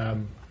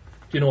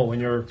 You know, when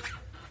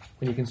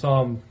you can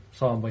saw them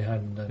by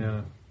hand,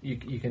 then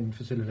you can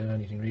facilitate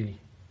anything really.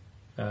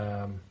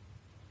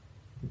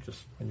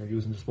 Just when you're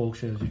using the spoke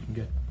shells, you can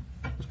get.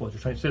 I suppose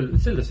it's still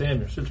the same.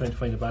 You're still trying to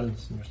find a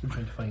balance, and you're still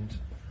trying to find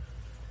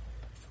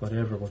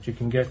whatever. But you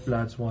can get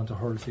lads who want to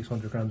hurl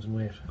 600 grams in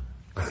weight.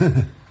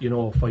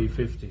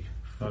 550.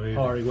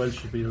 Harry Welsh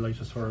should be the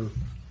lightest hurl.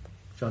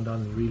 John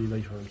Donnelly really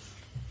light hurls.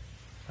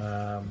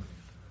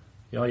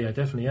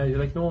 Definitely. Yeah,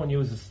 like no one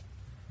uses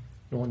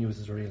a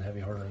real heavy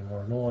hurl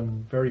anymore.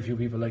 Very few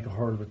people like a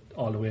hurl with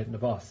all the weight in the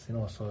boss.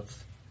 So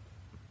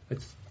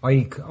it's.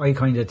 I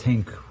kind of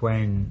think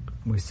when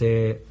we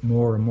say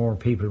more and more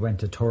people went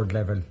to third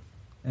level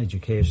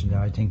education,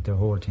 I think the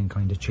whole thing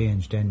kind of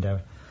changed. Then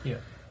the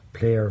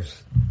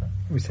players,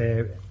 we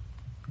say,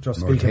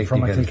 just more speaking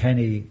from a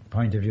Kilkenny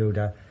point of view,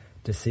 that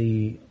to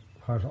see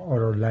what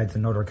other lads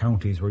in other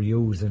counties were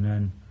using,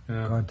 and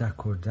God, that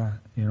could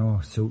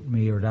suit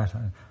me or that.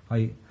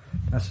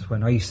 That's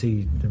when I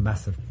see the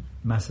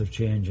massive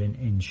change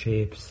in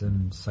shapes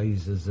and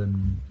sizes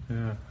and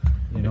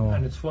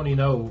And it's funny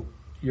now,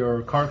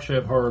 your Cork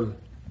shape hurl,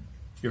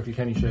 your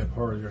Kilkenny shape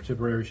hurl, your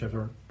Tipperary shape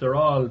hurl, they're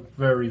all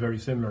very, very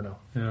similar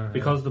now.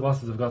 Because the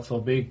bosses have got so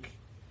big,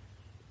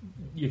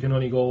 you can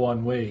only go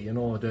one way.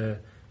 You'll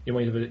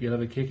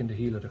have a kick in the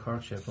heel of the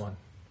Cork shaped one.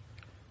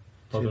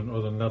 Other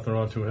than that, they're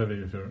all too heavy.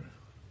 If you're...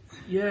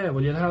 Yeah,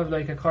 well, you'll have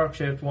like a Cork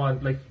shaped one,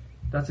 like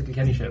that's a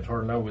Kilkenny shaped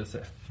hurl now, we'll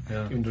say.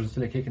 Yeah. Even there's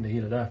still a kick in the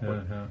heel of that,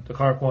 but the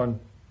Cork one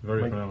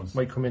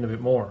might come in a bit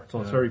more, so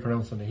it's very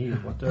pronounced on the heel.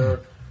 But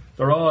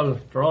they're all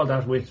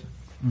that width,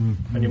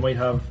 and you might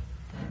have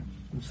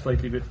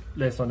slightly bit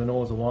less on the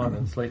nose of one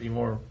and slightly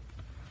more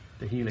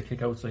the heel a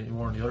kick out slightly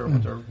more on the other,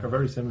 but they're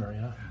very similar.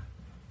 Yeah,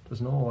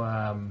 there's no.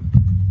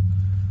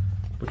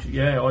 But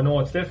I know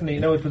it's definitely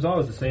it was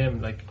always the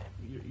same. Like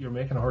you're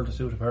making a hurl to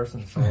suit a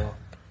person, so.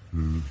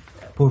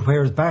 But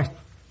whereas back,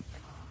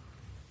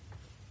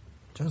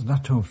 just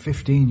not to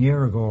 15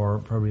 years ago, or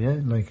probably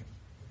like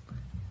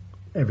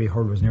every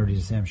hurl was nearly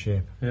the same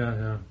shape.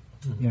 Yeah.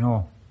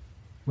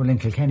 Well, in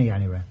Kilkenny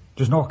anyway,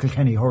 there's no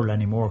Kilkenny hurl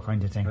anymore,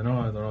 kind of thing. I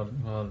know they're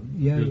all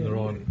using their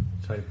own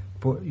type.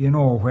 But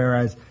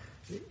whereas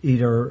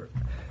either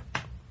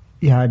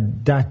you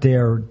had that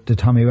there, the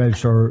Tommy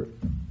Welsh, or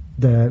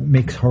the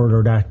mixed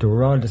hurler that they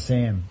were all the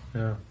same.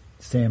 Yeah.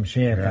 Same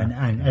shape,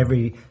 and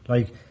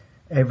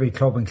every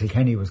club in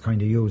Kilkenny was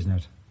kind of using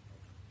it.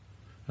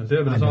 And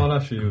David, it's all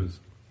Ash you use.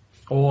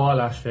 Oh,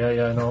 all Ash,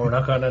 yeah, no, we're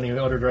not going any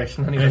other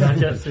direction anyway. Not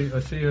yet. I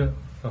see a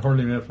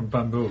hurley made from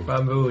bamboo.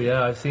 Bamboo,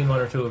 yeah, I've seen one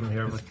or two of them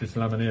here. It's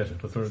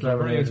laminated, but they're laminated.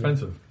 very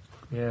expensive.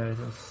 Yeah,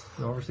 it's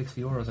over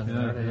 €60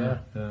 anyway.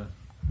 Yeah.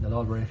 They'll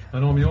all break. I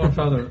know my own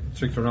father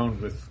tricked around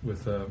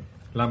with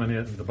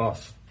laminating the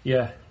boss.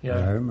 Yeah.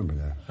 I remember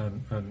that.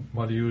 And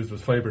what he used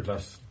was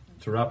fiberglass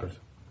to wrap it.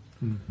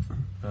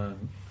 And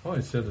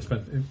he said they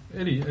spent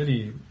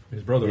Eddie,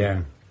 his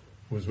brother,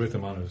 was with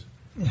him on it.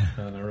 Yeah.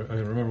 And I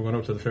remember going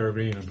up to the Fair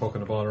Green and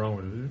poking the ball around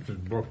with it.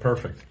 It worked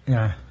perfect.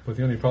 Yeah. But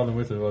the only problem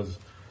with it was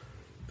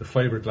the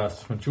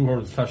fiberglass. When two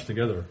hurls clashed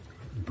together,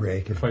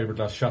 break the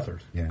fiberglass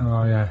shattered. Yeah.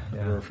 Oh yeah.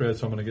 They were afraid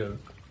someone would get a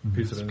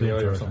piece of it in the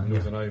eye or something,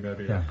 lose an eye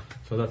maybe. Yeah.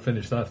 So that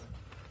finished that.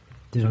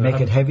 Did it make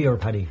it heavier,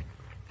 Paddy?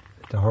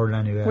 The hurl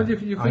anyway. Well, you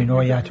could, I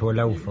know you had to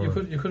allow for.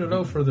 You could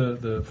allow for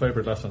the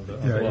fiberglass on the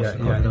boss.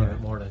 Yeah.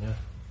 More than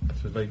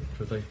So it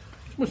was like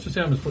it's much the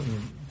same as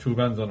putting two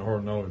bands on a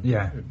hurl now.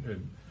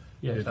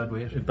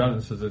 It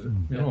balances it,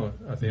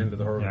 at the end of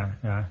the hurl.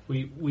 Yeah.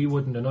 We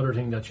wouldn't. Another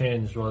thing that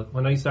changed was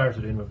when I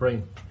started in with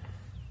Brian,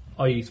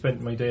 I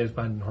spent my days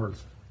banding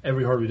hurls.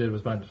 Every hurl we did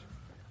was banded.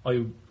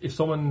 If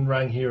someone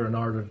rang here and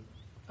ordered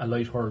a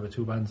light hurl with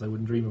two bands, I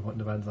wouldn't dream of putting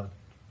the bands on,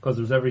 because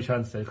there's every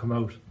chance they'll come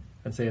out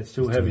and say it's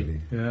too heavy,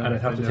 and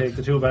I'd have to take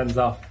the two bands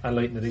off and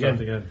lighten it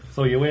again.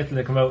 So you wait till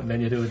they come out and then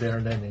you do it there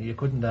and then. You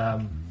couldn't.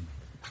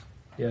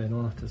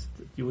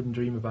 You wouldn't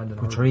dream of banding.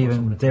 But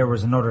even there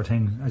was another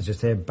thing, as you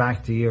say,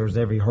 back to years,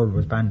 every hurl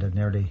was banded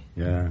nearly.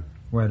 Yeah.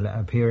 Well,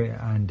 a period,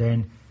 and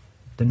then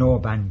the no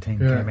band thing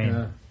came in.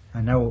 Yeah.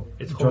 And now,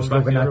 it's just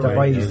looking at the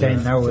boys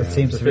then, now it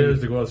seems to be...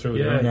 to go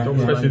through,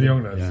 especially the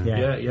young lads.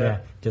 Yeah.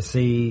 To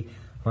see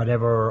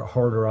whatever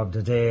hurler of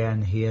the day,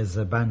 and he has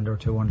a band or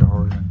two under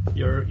hurling.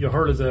 Your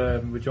hurl is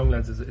with young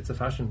lads, it's a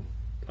fashion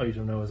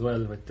item now as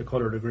well, with the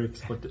colour of the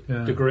grips, but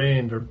the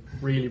grain, they're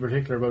really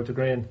particular about the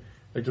grain.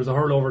 Like there's a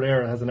hurl over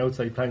there that has an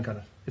outside plank on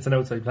it. It's an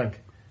outside plank.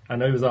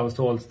 And I was always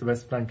told it's the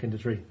best plank in the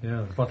tree.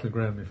 Yeah, bottle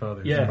grain, my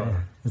father. Yeah.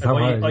 If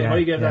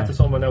I gave that to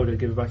someone now, they'd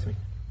give it back to me.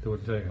 They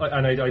wouldn't take it.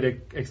 And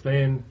I'd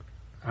explain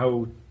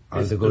how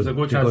there's a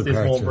good chance this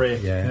won't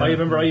break. I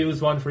remember I used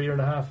one for a year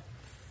and a half.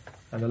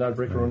 And the lad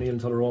Bricker O'Neill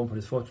and Tullerone put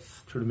his foot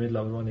through the middle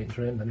of one eating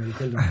train and nearly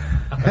killed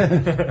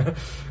him.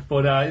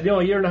 But a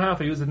year and a half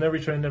I used it in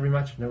every train, every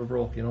match, it never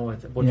broke,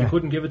 But you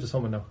couldn't give it to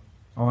someone now.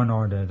 Oh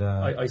no, that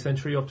I sent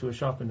 3 up to a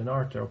shop in the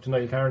north there, up to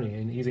Niall Carney,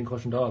 and he's in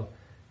Cushendall,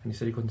 and he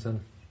said he couldn't sell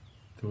them.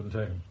 They wouldn't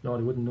take him? No,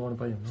 they wouldn't want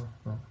to buy him,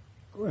 no.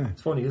 Well,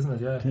 it's funny, isn't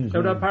it? Yeah.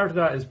 Now that part of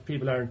that is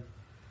people aren't...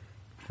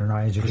 They're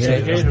not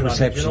educated.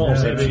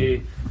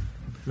 Perception.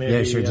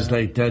 Maybe just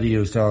like Daddy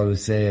used to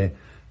always say,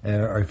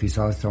 or if he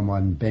saw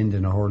someone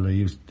bending a hurler,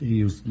 he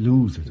used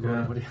lose it.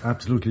 Yeah.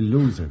 Absolutely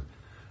lose it.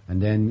 And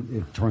then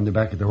it turned the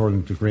back of the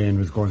hurling, the grain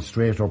was going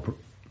straight up,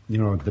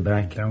 the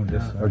back. Down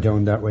this or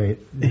down that way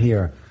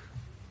here.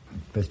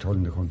 Best hurl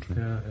in the country.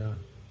 Yeah.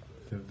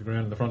 The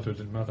grain in the front of it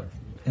didn't matter.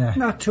 Yeah.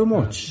 Not too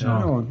much.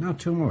 No, not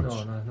too much.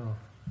 No.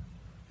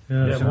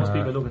 Yeah, most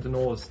people look at the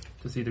nose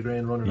to see the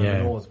grain running on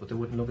the nose, but they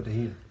wouldn't look at the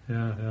heel.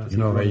 Yeah.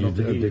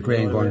 The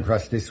grain going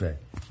across this way.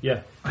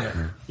 Yeah,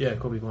 it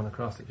could be going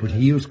across it. But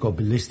he used to go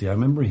ballistic. I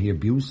remember he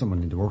abused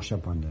someone in the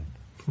workshop one day.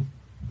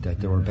 That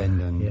they were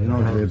bending, they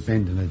were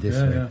bending it this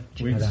way.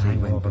 He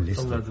went ballistic.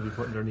 Some lads would be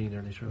putting their knee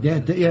nearly through.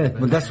 Yeah,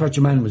 well that's what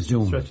your man was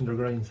doing. Stretching their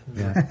grains.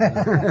 Yeah.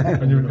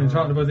 When you've been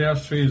talking about the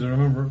ash trees, I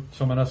remember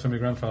someone asking my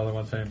grandfather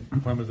one time,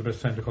 when was the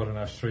best time to cut an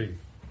ash tree?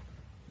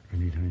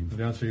 Anytime.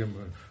 The answer to him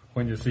was,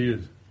 when you see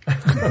it.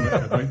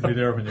 It might be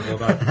there when you go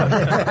back.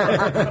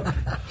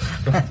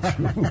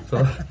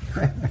 so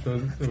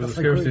there was a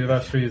scarcity of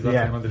ash trees that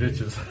time on the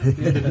ditches.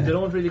 They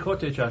don't really cut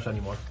ditch ash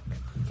anymore.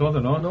 Don't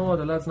they not? No,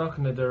 the lads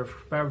knocking it, they're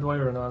barbed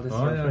wire and all this.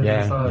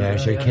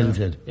 She kills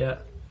it. Yeah.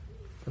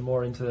 They're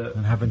more into...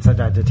 And having said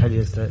that, they tell you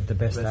it's the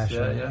best ash.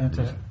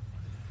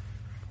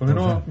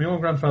 Well, my own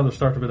grandfather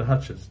started with a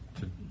hatchet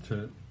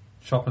to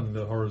chopping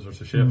the hurls or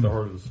to shape the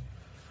hurls.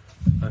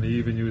 And he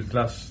even used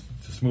glass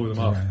to smooth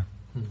them off.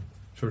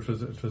 Sure, it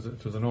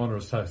was an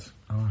onerous task.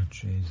 Oh,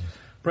 Jesus.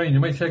 Brian, you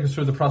might take us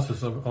through the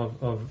process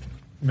of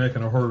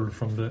making a hurl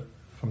from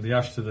the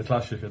ash to the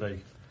clash, if you like.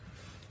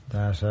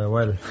 That,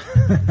 well,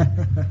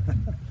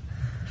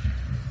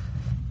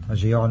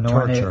 as you all know,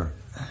 torture.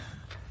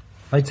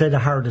 I'd say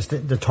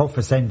the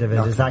toughest end of it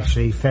is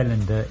actually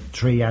felling the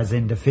tree, as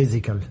in the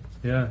physical.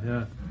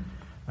 Yeah.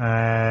 You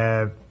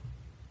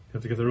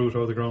have to get the root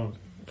out of the ground.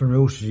 The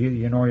root,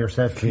 you know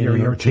yourself,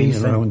 you're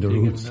teasing around the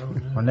roots.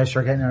 Unless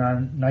you're getting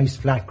a nice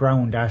flat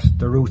ground, that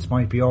the roots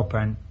might be up,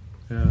 and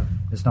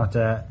it's not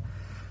the...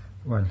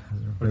 Well,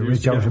 you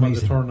used to get them on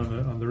the turn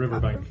on the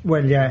riverbank.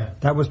 Well,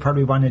 that was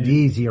probably one of the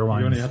easier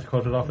ones. You only had to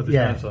cut it off at the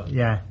chainsaw.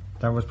 Yeah,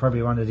 that was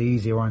probably one of the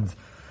easier ones.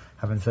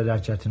 Having said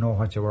that, you had to know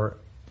what you were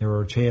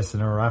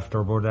chasing or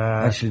after. But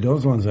actually,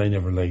 those ones I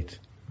never liked.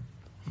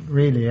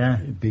 Really, yeah.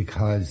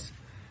 Because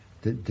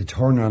the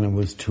turn on it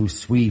was too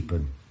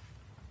sweeping.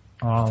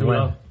 Oh, Too well.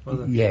 long,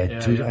 was it?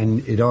 Yeah,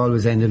 and it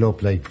always ended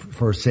up like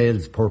for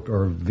sales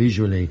or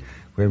visually,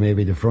 where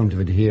maybe the front of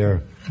it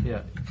here,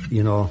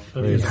 you know,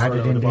 You had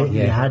it in the,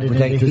 you had it but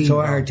in like the it's heat.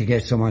 so hard to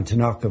get someone to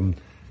knock them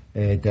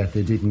that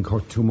they didn't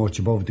cut too much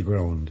above the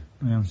ground,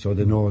 so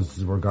the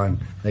noses were gone.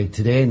 Like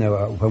today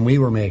now, when we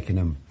were making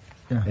them,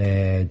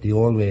 the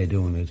old way of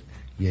doing it,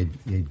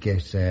 you'd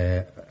get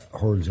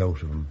holes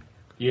out of them.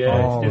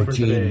 Yeah, it's different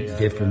today.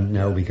 Different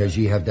now because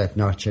you have that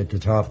notch at the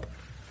top.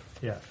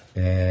 Yeah.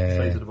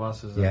 Size of the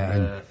bosses.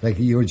 And like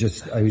I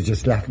was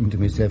just laughing to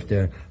myself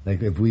there.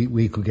 Like if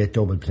we could get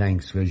double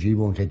planks, whereas you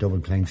won't get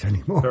double planks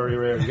anymore. Very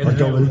rare. You get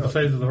the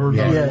size of the hurdle.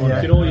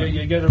 You know,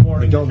 you get it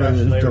more in English ash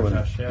than Irish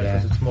ash.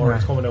 Because it's more.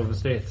 It's coming out of the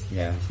States.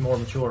 Yeah, it's more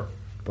mature.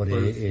 But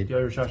the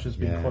Irish ash is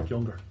being cut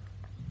younger.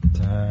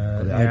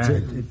 But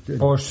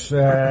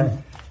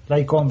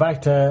like going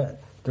back to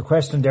the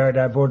question there,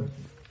 that but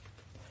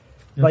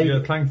like you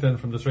get clanked then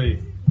from the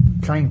tree.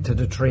 Clanked to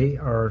the tree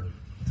or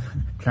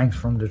clanked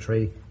from the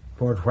tree.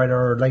 But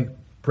whether like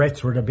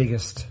Brett's were the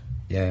biggest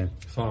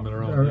sawmill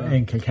around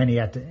in Kilkenny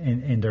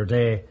in their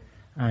day,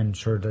 and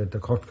sure the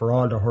cut for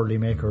all the hurley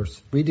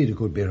makers. We did a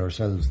good bit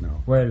ourselves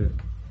now. Well,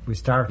 we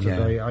started.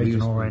 I don't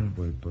know when.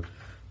 But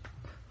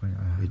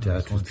it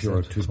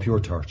was pure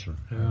torture.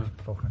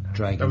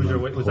 Dragging.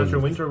 Was that your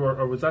winter,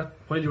 or was that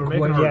while you were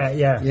making? Well,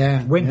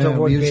 yeah. Winter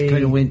would be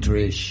kind of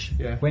winterish.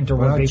 Yeah. Winter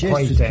would be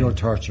quite. Just pure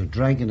torture,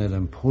 dragging it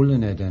and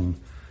pulling it, and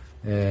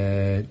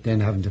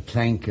then having to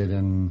plank it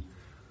and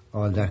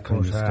all that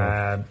kind of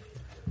stuff.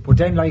 But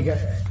then, like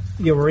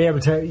you were able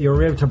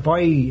to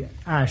buy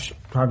ash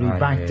probably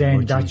back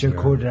then that you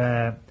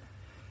could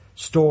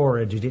store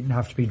it. You didn't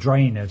have to be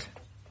drying it.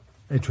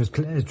 It was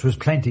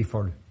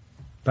plentiful.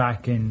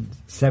 Back in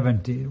the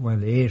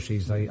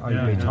 80s,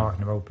 I'd be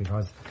talking about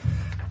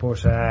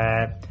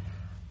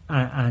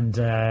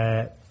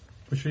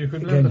but sure you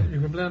could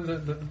blame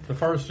the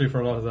forestry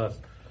for a lot of that.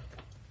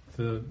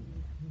 The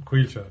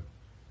Quilcha.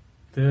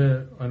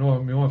 I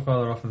know my own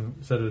father often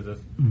said it that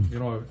you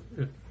know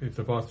if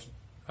they bought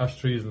ash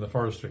trees in the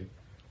forestry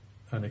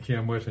and it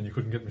came wet and you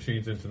couldn't get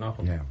machines in to knock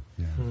them,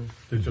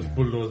 they just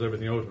bulldoze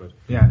everything out of it.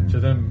 To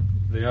them,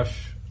 the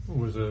ash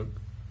was a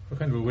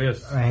kind of a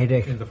waste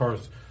in the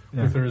forest.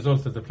 With the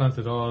result that they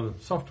planted all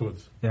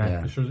softwoods.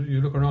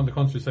 You look around the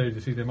countryside, you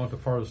see the amount of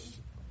forests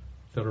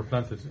that are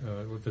planted,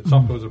 that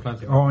softwoods are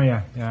planted. Oh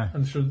yeah.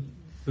 And sure,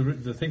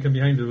 the thinking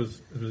behind it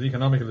was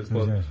economical as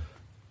well.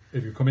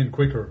 If you come in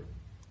quicker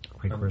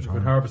and you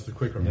can harvest it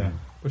quicker.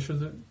 But sure,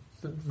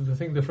 the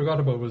thing they forgot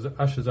about was that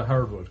ash as a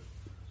hardwood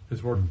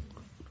is worth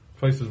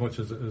twice as much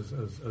as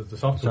the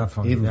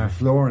softwood. Even the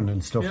flooring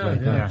and stuff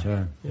like that.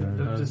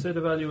 To say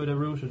the value of the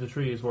root of the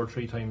tree is worth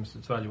 3 times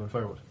its value in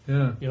firewood.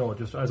 Yeah. You know,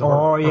 just as a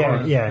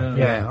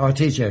I'll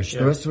teach you.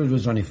 The rest of it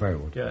was only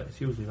firewood. Yeah, it's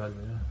hugely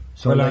valuable,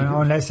 So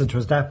unless it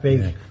was that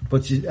big. Yeah.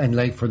 But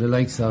like for the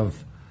likes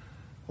of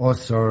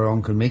us or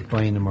Uncle Mick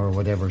buying them or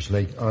whatever, so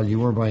like all you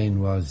were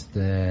buying was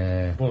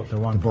the butt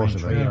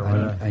of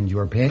it, and you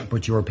were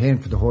paying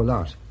for the whole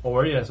lot. Oh,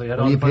 were you? So you had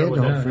all the firewood.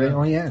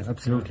 Oh yeah,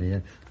 absolutely.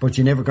 Yeah. But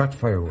you never got the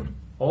firewood.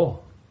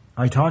 Oh,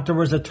 I thought there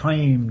was a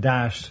time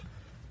that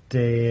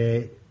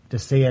the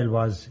sale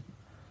was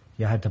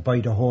you had to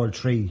buy the whole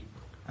tree.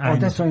 And,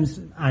 that's what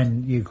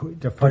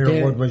the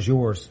firewood was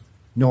yours.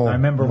 No, I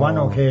remember one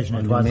occasion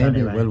it was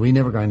anyway. Well, we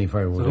never got any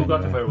firewood. So who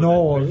got the firewood?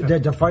 No,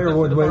 the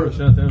firewood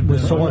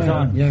was sold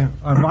on. Yeah.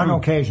 On one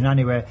occasion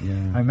anyway.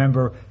 I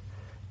remember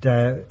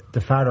the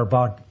father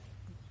bought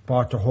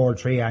the whole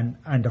tree and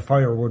the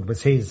firewood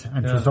was his,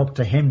 and it was up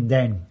to him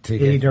then to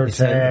either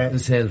to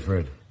sell for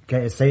it,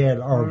 get a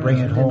sale or bring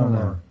it home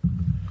or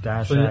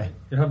that. So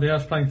you have the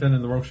ash plank then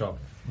in the workshop.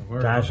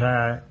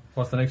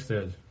 What's the next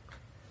stage?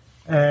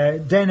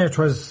 Then it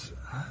was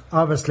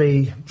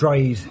obviously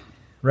dried,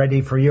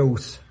 ready for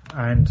use,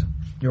 and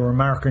you were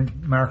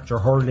marked your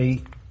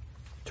hurley,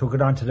 took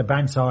it onto the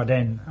bandsaw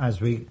then,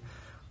 as we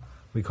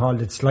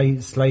called it,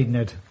 sliding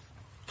it,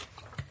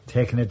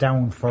 taking it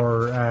down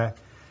for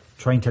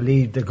trying to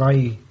lead the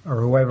guy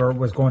or whoever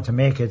was going to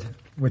make it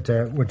with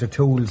the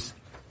tools,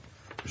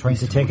 trying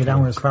to take it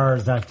down as far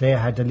as that they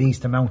had the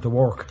least amount of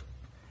work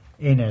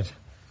in it.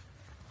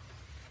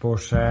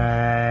 But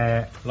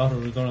a lot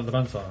of it was done on the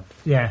bandsaw.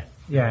 Yeah.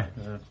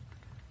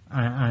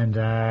 And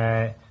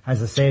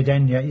as I say,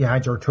 then you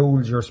had your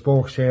tools, your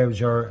spoke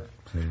shaves,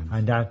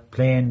 and that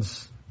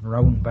planes,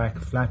 round back,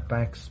 flat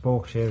back,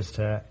 spoke shaves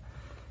to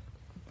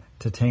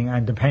thing,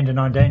 and depending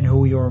on then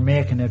who you were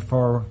making it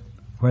for,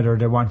 whether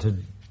they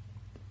wanted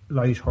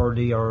light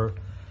hurley or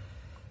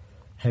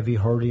heavy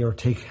hurley or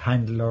thick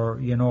handle or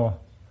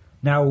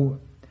Now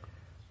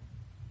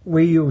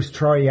we used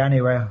try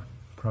anyway.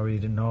 Probably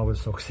didn't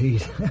always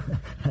succeed.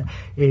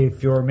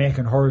 If you're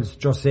making hurls,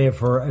 just say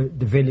for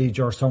the village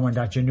or someone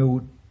that you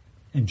knew,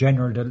 in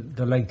general,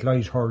 the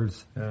light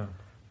hurls,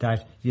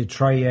 that you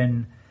try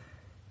and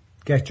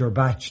get your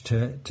batch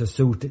to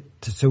suit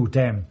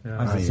them.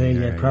 As I say,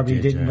 you probably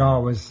didn't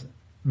always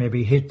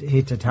maybe hit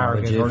the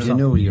target or something. You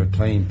knew your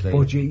plane.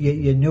 But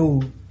you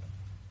knew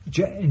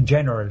in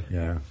general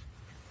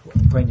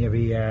when you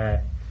be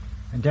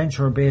And then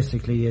sure,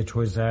 basically it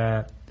was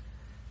a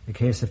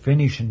case of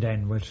finishing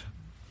then with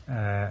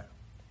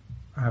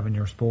having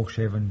your spoke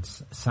shaven,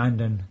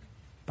 sanding,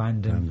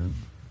 banding,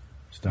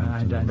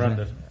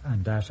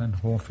 and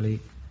hopefully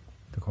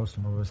the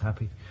customer was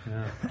happy.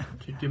 Yeah.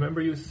 Do you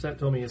remember you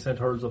told me you sent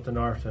hurls up the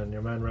north and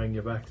your man rang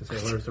you back to say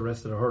where's the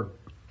rest of the hurl?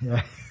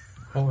 Yeah.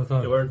 What was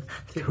that? They weren't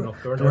thick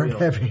enough. They weren't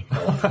heavy.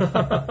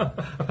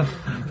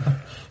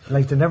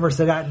 Like they never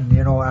said that,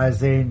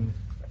 as in.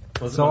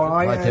 So all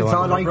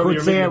I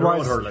could say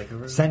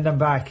was send them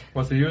back.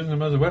 Was he using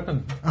them as a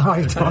weapon?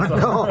 I don't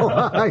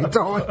know.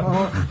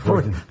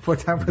 But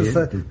that was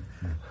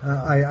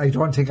I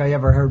don't think I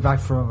ever heard back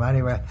from him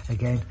anyway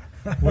again.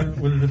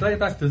 Will the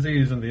dieback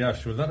disease and the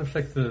ash, will that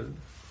affect the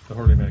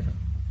hurley making?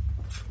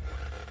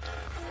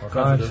 Or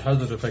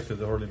has it affected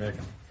the hurley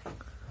making?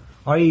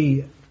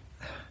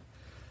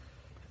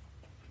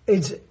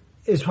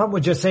 It's what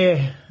would you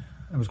say?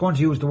 I was going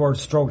to use the word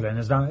struggling.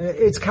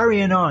 It's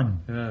carrying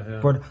on. Yeah.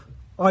 But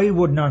I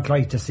would not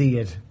like to see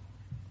it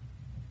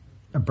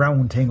a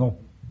brown thing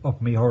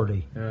up me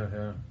hurley.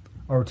 Yeah.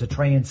 Or to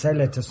try and sell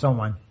it to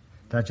someone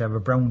that you have a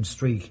brown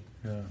streak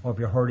up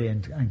your hurley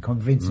and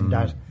convince them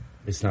that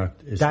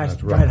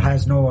that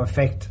has no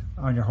effect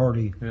on your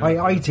hurley.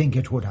 Yeah. I think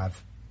it would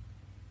have.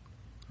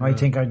 Yeah. I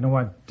think I know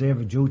what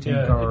David you think.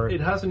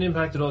 It hasn't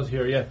impacted us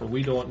here yet, but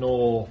we don't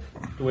know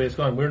the way it's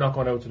gone. We're not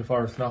going out to the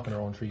forest knocking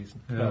our own trees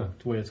now,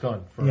 the way it's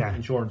gone for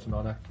insurance and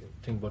all that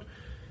thing. But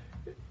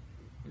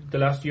the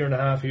last year and a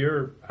half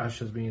here, ash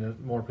has been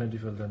more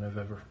plentiful than I've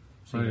ever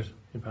seen it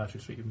in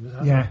Patrick Street.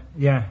 Yeah.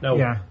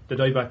 Now, the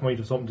dieback might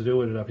have something to do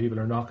with it, that people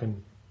are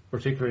knocking,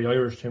 particularly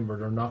Irish timber,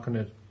 they're knocking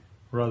it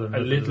rather a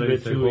little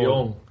bit too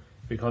young,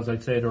 because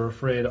I'd say they're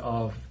afraid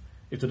of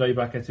if the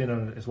dieback gets in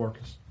on it, it's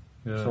worthless.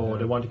 They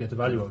want to get the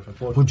value out of it.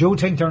 But would you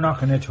think they're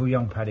knocking it too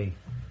young, Paddy?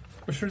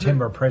 Sure,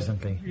 timber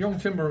presently. Young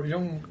timber,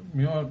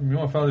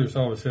 my father used to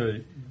always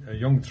say a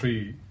young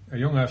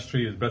ash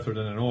tree is better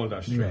than an old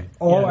ash tree.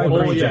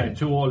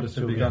 Too old is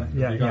too young.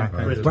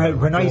 Well,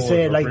 when I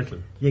say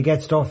you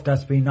get stuff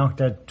that's been knocked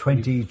at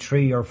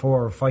 23 or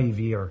 4 or 5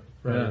 year.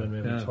 Rather than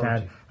maybe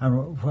 30.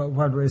 And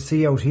what we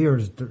see out here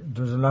is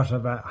there's a lot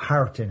of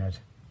heart in it.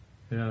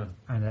 Yeah.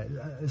 And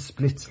it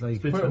splits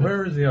like...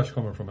 Where is the ash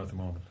coming from at the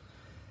moment?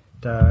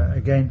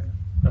 Again...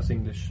 That's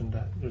English and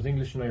there's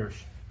English and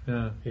Irish.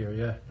 Yeah.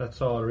 Here, that's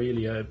all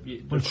really...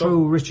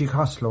 through Richie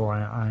Costello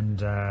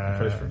and...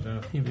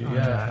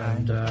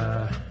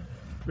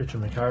 Richard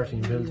McCarthy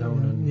in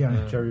Billtown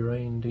and Jerry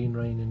Ryan, Dean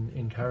Ryan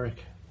in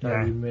Carrick. That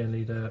would be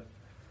mainly the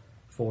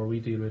 4 we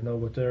deal with now,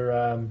 but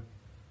they're...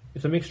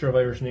 it's a mixture of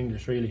Irish and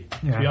English, really.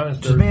 Yeah. To be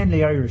honest, it's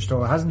mainly Irish,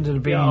 though, hasn't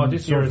it been? Yeah,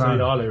 this year it's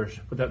been all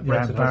Irish, but that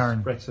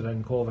Brexit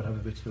and COVID have a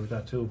bit to do with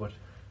that too. But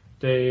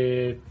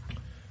there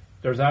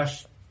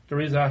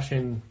is ash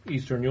in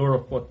Eastern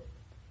Europe, but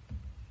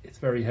it's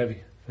very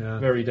heavy,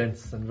 very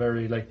dense, and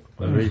very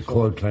very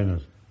cold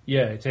climate.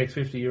 Yeah, it takes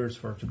 50 years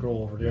for it to grow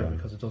over there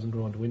because it doesn't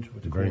grow in the winter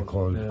with the very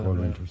cold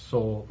winters.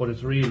 So, but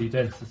it's really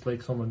dense. It's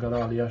like someone got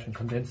all the ash and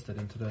condensed it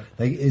into the...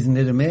 isn't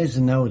it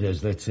amazing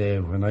nowadays, let's say,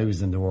 when I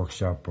was in the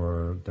workshop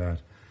or that,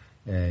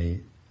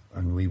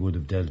 and we would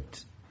have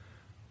dealt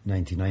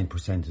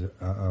 99%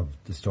 of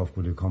the stuff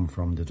would have come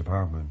from the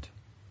department.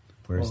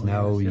 Whereas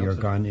now you're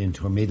gone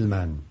into a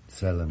middleman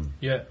selling.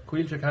 Yeah,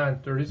 Quilcha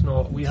can't. There is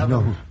no... We have...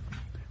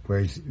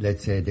 Whereas,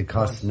 let's say, the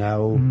cost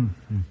now,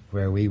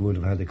 where we would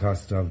have had the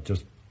cost of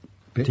just...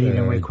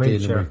 dealing with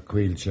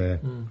Quilcha,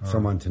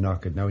 someone to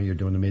knock it. Now you're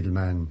doing a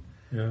middleman.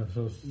 Yeah,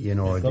 so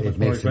it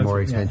makes it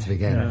more expensive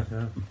again.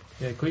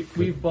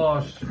 We've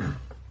bought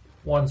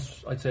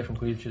once, I'd say, from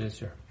Quilcha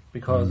this year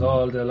because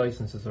all the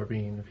licenses are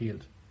being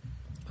appealed.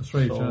 That's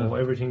right. So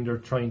everything they're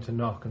trying to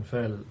knock and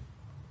fell,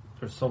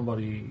 there's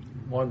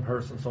one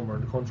person somewhere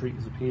in the country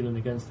is appealing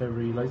against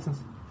every license.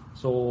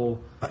 So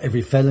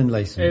every felon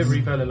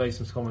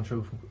license coming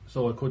through.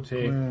 So it could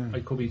take.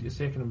 It's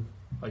taking them,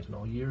 I don't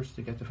know, years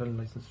to get the felon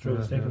license through.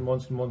 It's taken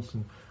months and months,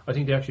 and I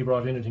think they actually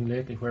brought in a thing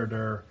lately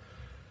where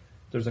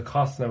there's a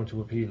cost now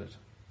to appeal it.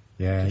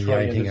 To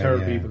try and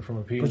deter people from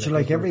appealing.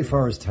 But every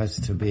forest has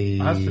to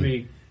be.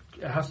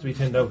 It has to be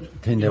tinned out.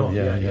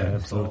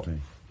 Absolutely.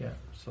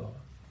 So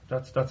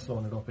that's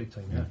slowing it up big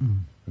time. Yeah.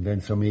 And then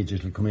some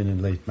agents will come in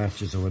and light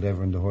matches or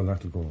whatever, and the whole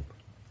lot will go up.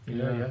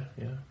 Yeah.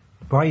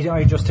 But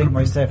I just think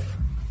myself,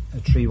 a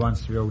tree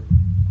wants to be out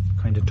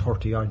kind of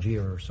 30 odd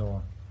year or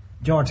so.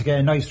 Do you want to get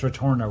a nice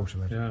return out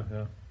of it?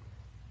 Yeah.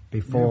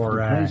 Before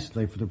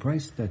for the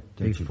price that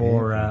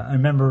before I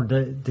remember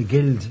the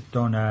guild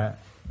done a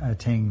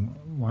thing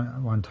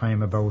one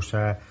time about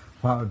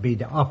what would be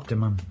the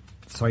optimum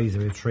size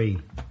of a tree,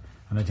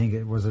 and I think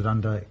it was on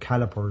the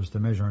calipers, the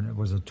measuring, it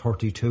was a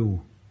 32.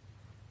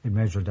 It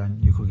measured,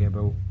 and you could get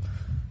about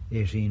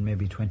 18,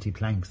 maybe 20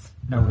 planks.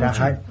 Now that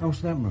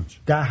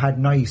had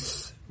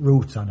nice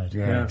roots on it.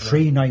 Yeah.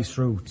 3 nice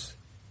roots.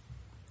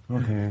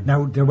 Okay.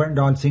 Now they weren't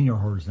all senior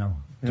hulls. Now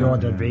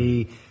there'd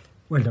be,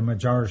 the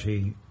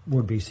majority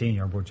would be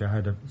senior, but you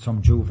had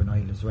some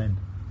juvenile as well.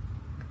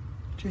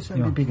 Jeez,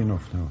 that'd be big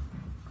enough now.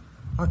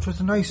 Oh, it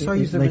was a nice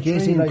size of like a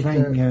tree, 18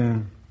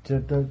 plank.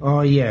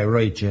 Oh yeah,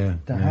 right, yeah.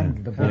 The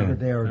handle, the bugger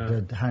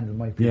there, the handle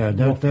might be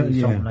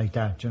something like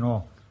that, you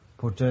know.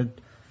 But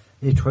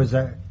it was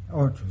a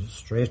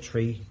straight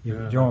tree, you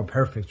know, a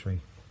perfect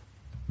tree.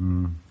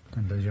 And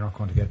you're not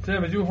going to get...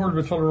 David, you hurled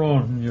with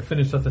Tullaroan. You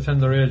finished at the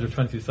tender age of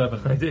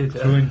 27. I did,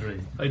 through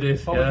injury. I did,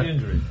 What was the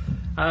injury?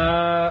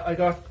 I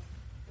got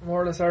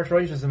more or less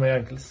arthritis in my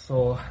ankles,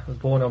 so it was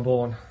bone on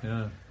bone.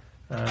 Yeah.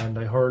 And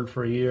I hurled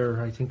for a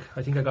year. I think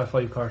I got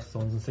 5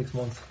 cortisones in 6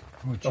 months.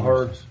 Oh, to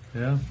hurl.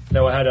 Yeah.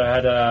 Now I had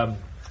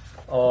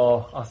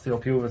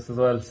osteopubis as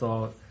well,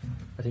 so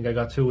I think I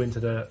got 2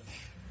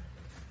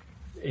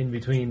 in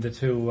between the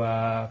 2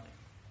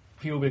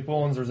 pubic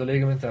bones. There's a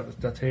ligament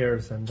that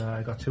tears, and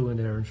I got 2 in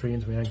there and 3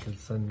 into my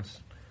ankles, and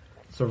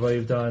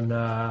survived on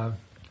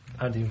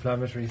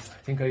anti-inflammatories.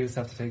 I think I used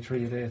to have to take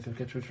 3 a day to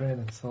get through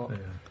training. So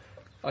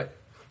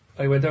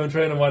I went down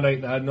training one night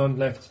and I had none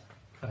left.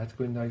 I had to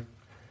go in.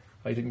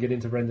 I didn't get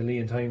into Brendan Lee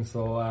in time,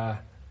 so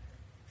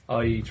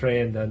I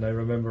trained, and I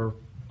remember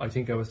I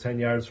think I was 10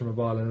 yards from a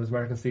ball, and it was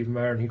marking Stephen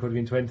Maher, and he could have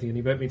been 20, and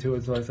he bet me to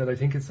it, so I said, I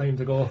think it's time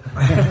to go.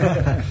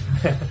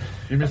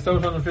 You missed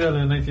out on the field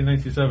in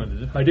 1997, did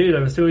you? I did. I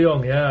was too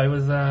young. Yeah, I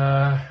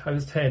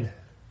was 10,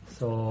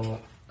 so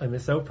I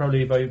missed out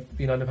probably by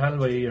being on the panel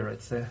by a year,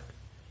 I'd say.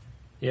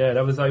 Yeah,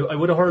 that was. I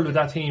would have hurled with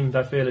that team,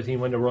 that Fela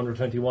team, when they were under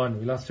 21.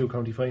 We lost 2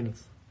 county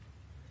finals.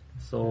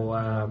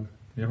 So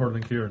you hurled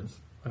in Kieran's.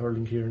 I hurled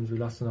in Kieran's. We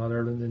lost in All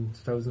Ireland in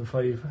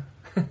 2005.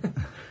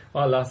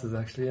 All losses,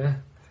 actually. Yeah.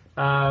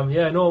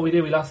 We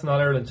did. We lost in All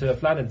Ireland to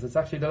Flannans. It's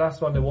actually the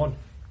last one they won.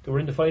 They were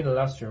in the final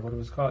last year, but it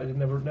was caught. It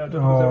never was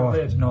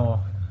played.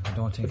 No, I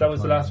don't think. But that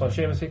was the last one.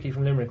 Seamus Hickey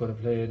from Limerick would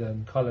have played,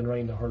 and Colin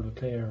Ryan that hurled with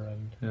Clare,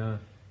 and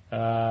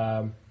there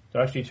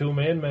are actually 2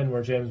 main men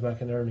were James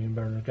McInerney and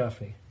Bernard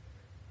Gaffney,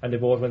 and they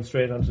both went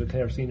straight onto the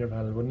Clare senior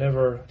panel. But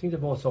never. I think they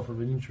both suffered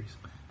with injuries.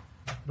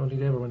 I don't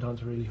think they ever went on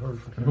to really hurl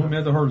for Clare. Who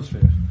made the hurls for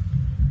you?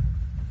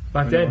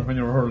 Back then, when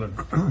you were hurling.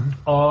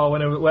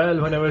 When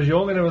I was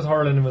young and I was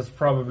hurling, it was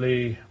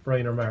probably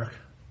Brian or Mark,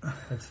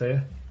 I'd say,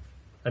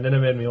 and then I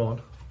made my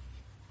own.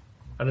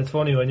 And it's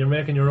funny, when you're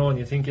making your own,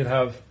 you think you'd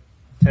have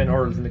 10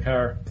 hurls in the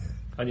car,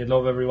 and you'd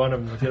love every one of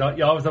them. But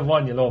you always have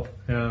one you love.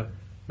 Yeah.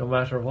 No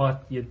matter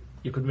what, you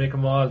could make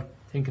them all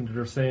thinking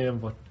they're the same,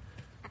 but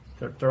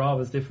they're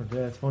always different.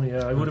 Yeah, it's funny.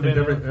 Yeah, I would have been.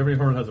 Every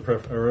hurl has a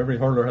every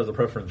hurler has a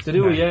preference. They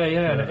do. Yeah.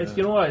 And it's,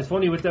 you know what? It's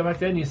funny with that back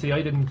then. You see,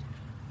 I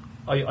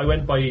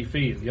went by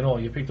feel, you know.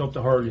 You picked up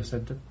the hurl, you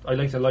said, I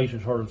like the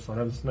lighted hurl, so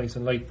that was nice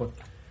and light, but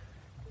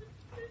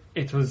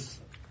it was,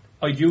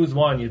 I'd use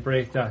one, you'd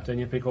break that, then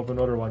you'd pick up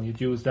another one,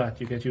 you'd use that,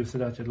 you get used to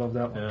that, you'd love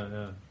that one.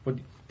 Yeah. But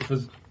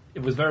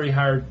it was very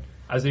hard,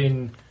 as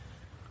in,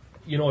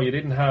 you know, you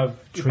didn't have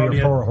 3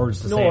 or 4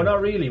 hurls the same. No,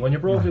 not really. When you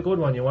broke a good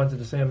one, you wanted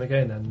the same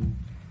again, and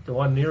the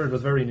one near it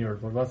was very near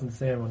it, but it wasn't the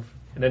same one.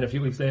 And then a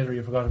few weeks later,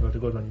 you forgot about the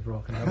good one you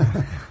broke,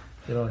 and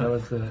you know, that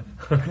was the.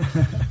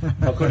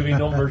 I could have been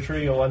number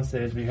 3 at one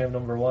stage, became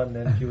number 1,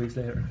 then a few weeks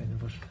later, kind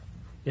of. But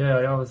yeah,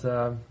 I always,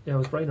 it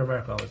was Brian or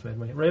Mark always made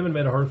me. Raymond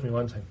made a hurl for me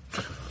one time.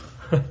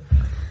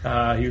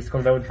 He used to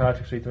come down to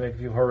Patrick Street to make a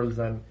few hurls,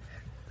 and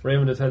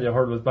Raymond would tell you a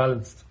hurl was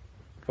balanced,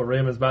 but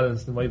Raymond's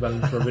balanced and my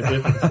balance were a bit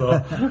different.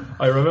 So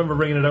I remember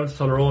bringing it out to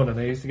Tullaroan, and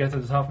I used to get to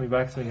the top of my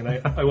backswing, and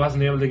I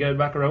wasn't able to get it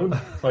back around,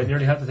 so I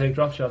nearly had to take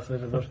drop shots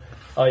with it. But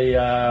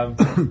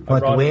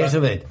what, the weight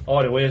of it?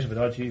 Oh, the weight of it.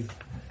 Oh, jeez.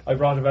 I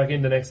brought it back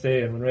in the next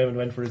day, and when Raymond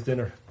went for his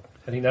dinner,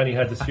 I think Danny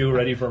had the stew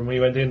ready for him. When he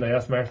went in, I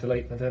asked Mark to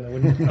light, and then I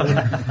wouldn't.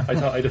 I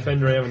thought I'd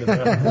defend Raymond if I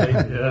asked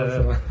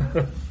him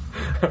to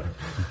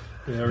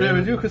light.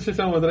 Raymond, you could sit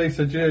down with the likes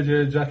of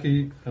JJ,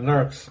 Jackie, and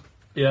Larks.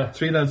 Yeah.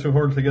 3 lads who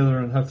hurled together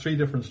and have 3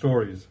 different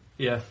stories.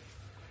 Yeah.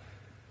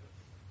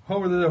 How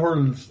were the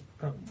hurls,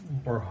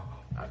 or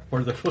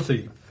were they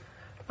fussy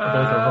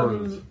about their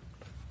hurls?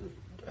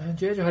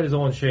 JJ had his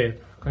own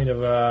shape, kind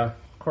of a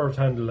curved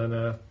handle and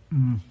a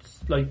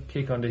slight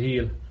kick on the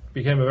heel.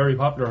 Became a very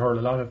popular hurl.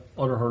 A lot of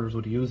other hurlers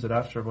would have used it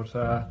after, but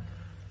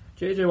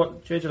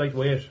JJ liked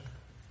weight.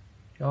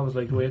 He always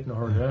liked weight in the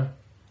hurl, yeah.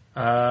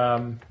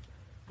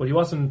 But he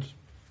wasn't,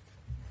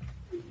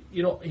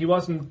 you know, he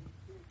wasn't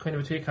kind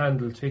of a take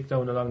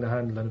down along the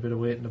handle and a bit of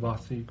weight in the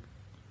boss. It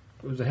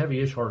was a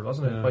heavy-ish hurl,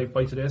 wasn't it? Yeah.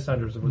 By today's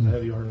standards, it was a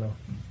heavy hurl now.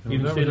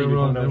 Even still, they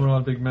were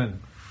all big men.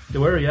 They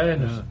were, yeah.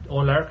 And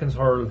Owen Larkin's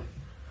hurl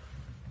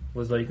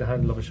was like the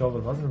handle of a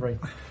shovel, wasn't it, Brian?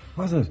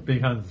 Was it?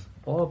 Big hands.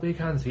 Oh, big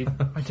hands.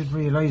 I didn't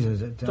realise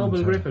it.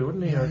 Double grip it,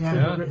 wouldn't he?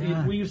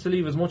 Yeah. We used to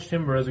leave as much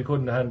timber as we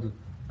could in the handle,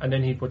 and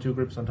then he'd put 2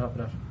 grips on top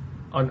of that,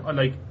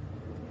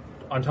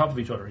 on top of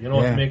each other, you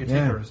know, to make it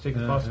thicker, as thick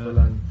as possible.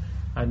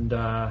 And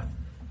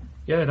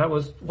that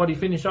was what he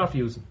finished off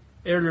using.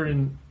 Earlier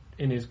in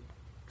his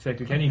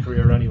Kilkenny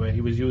career, anyway,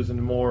 he was using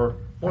more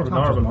of a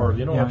normal hurl,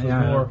 you know. It was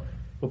more,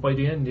 but by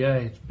the end,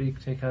 it's big,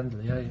 thick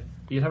handle.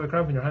 You'd have a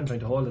cramp in your hand trying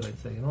to hold it, I'd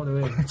say, you know the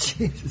way.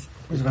 Jesus.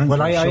 Well,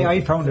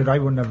 I found it, I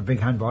wouldn't have a big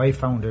hand, but I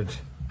found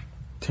it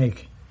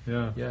thick.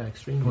 Yeah,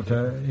 extremely.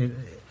 But,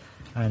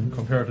 and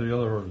compared to the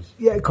other hurls.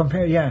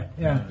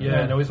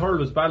 No, his hurl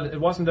was balanced. It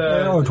wasn't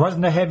a. No, it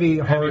wasn't a heavy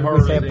hurl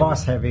with a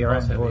boss heavy or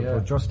anything,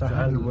 but just the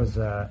handle was.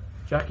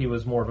 Jackie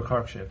was more of a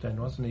Cork shape then,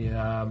 wasn't he?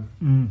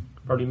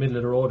 Probably middle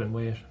of the road in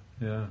weight.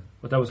 Yeah.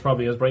 But that was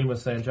probably, as Brian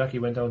was saying, Jackie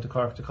went down to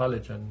Cork to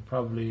college and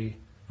probably...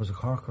 Was it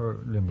Cork or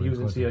Limerick? He was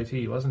in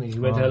CIT, wasn't he? He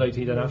went to LIT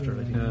then after,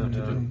 I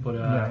think.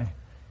 But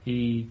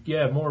he,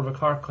 more of a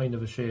Cork kind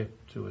of a shape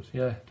to it.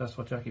 Yeah, that's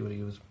what Jackie would.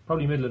 He was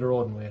probably middle of the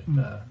road in weight.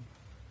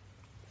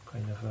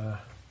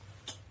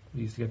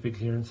 We used to get big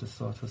clearances,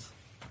 so it was...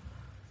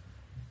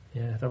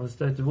 Yeah, there would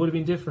have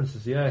been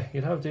differences. Yeah,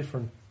 you'd have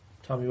different.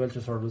 Tommy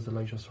Welch's hurl was the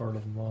lightest hurl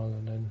of them all,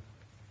 and then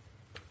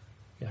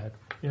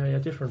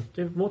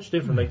different, much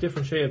different, like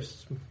different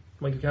shapes.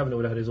 Michael Kavanagh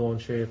would have had his own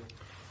shape,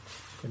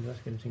 and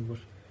that kind of thing. But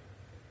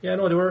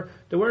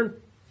they weren't.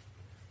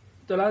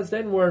 The lads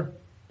then weren't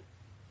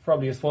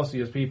probably as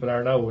fussy as people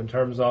are now in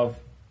terms of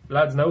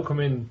lads now come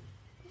in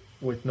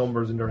with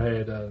numbers in their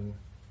head and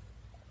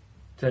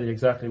tell you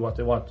exactly what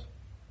they want.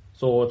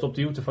 So it's up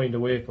to you to find a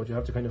weight, but you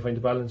have to kind of find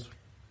a balance.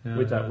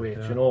 With that weight,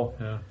 you know,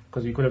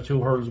 because you could have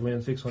two hurls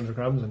weighing 600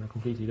 grams and they're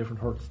completely different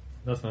hurls.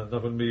 That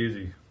wouldn't be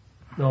easy.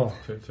 No,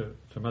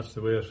 to match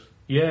the weight.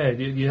 Yeah,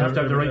 you have to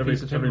have the right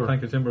piece of timber. Every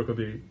plank of timber could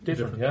be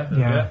different.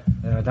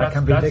 That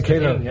can be the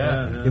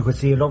killer. You could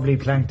see a lovely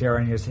plank there,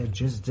 and you say,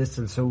 "Just this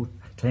will suit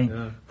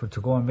thing." But to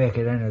go and make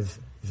it in is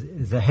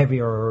a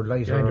heavier or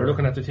lighter. Yeah, and you're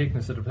looking at the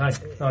thickness of the plank.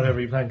 Not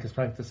every plank is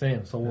planked the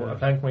same. So a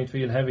plank might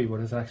feel heavy,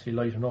 but it's actually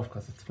light enough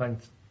because it's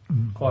planked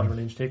quarter of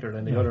an inch thicker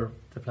than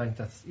the plank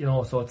that's,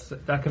 so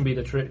that can be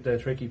the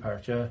tricky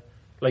part.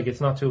 Like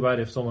it's not too bad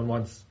if someone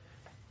wants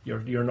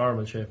your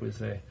normal shape, we'll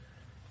say,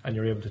 and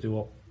you're able to do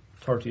up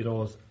 30 of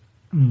those,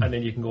 and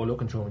then you can go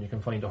looking through them and you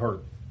can find a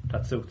hurl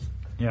that suits.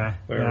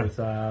 Whereas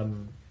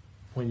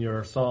when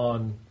you're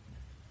sawing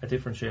a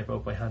different shape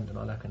out by hand and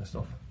all that kind of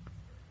stuff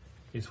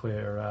is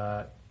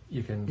where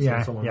you can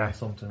send someone with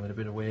something with a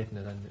bit of weight in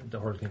it, and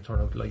the hurl can turn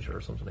out lighter or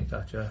something like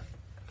that.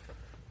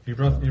 You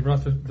brought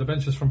the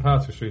benches from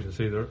Patrick Street, you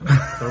see, they're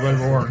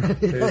well worn.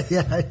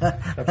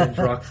 That bench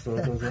rocks, so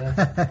it does,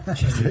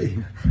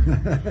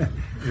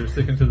 You're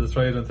sticking to the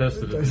stride and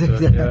tested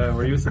it.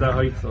 We're used to that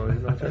height, so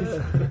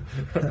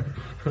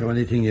the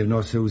only thing you've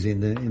no Susie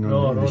in the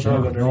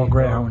no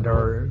greyhound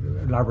or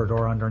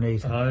Labrador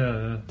underneath.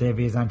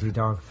 Davy's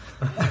anti-dog.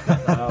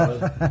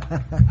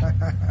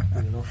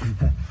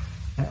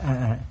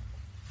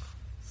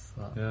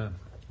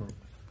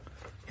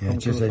 I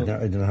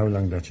don't know how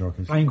long that joke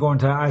is. I'm going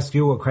to ask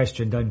you a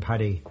question then,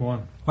 Paddy. Go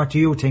on. What do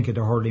you think of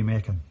the hurley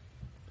making?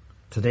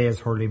 Today's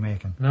hurley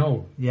making?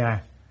 No.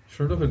 Yeah.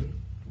 Sure, look at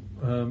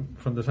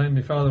from the time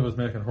my father was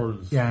making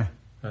hurls,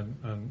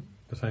 and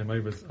the time I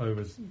was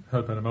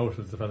helping him out,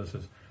 as the fella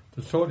says,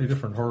 there's totally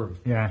different hurls.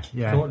 Yeah.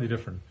 Totally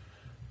different.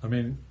 I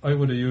mean, I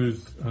would have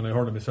used, and I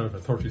hurled myself, a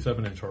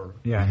 37-inch hurl.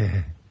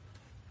 Yeah.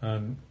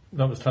 And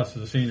that was classed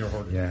as a senior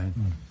hurling. Yeah.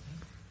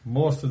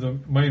 Most of the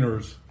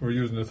minors were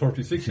using a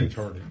 36-inch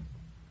hurling,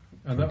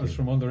 and that was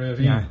from under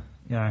 18. Yeah.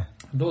 And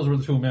those were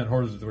the two main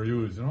hurls that were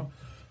used,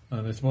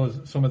 And I suppose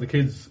some of the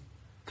kids,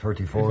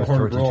 34, if a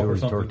hurl 32, broke or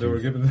something, 30s. they were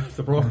given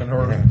the broken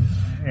hurl.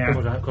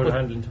 Could have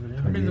handled it.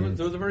 I mean,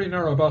 there was a very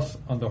narrow boss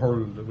on the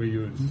hurl that we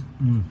used,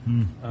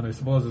 and I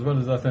suppose as well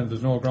as that, then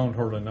there's no ground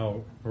hurling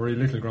now. Very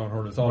little ground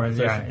hurling. It's all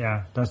possession.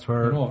 Yeah. That's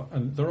where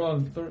and they're all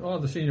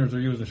the seniors are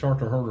using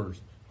shorter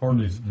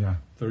hurleys.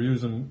 They're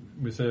using,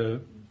 we say,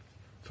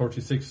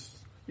 36,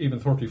 even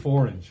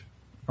 34-inch.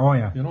 Oh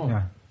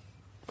yeah.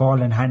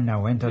 Ball in hand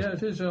now, isn't it? Yeah,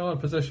 it is all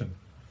possession.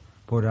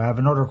 But I have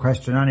another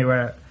question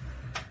anyway.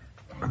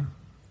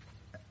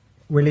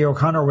 Willie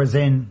O'Connor was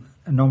in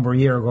a number of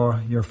years ago.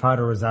 Your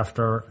father was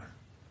after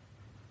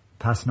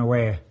passing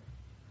away,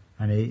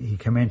 and he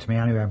came in to me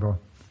anyway, but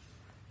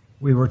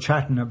we were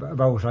chatting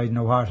about I don't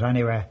know what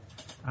anyway,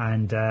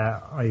 and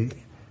I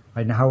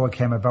don't know how it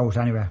came about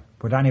anyway,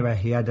 but anyway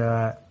he had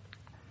a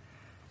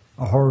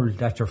hurl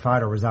that your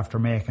father was after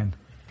making.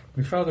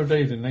 My father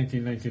died in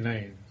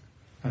 1999,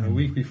 and a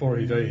week before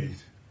he died,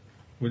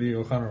 Willie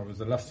O'Connor was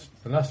the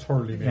last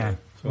hurl he made. Yeah.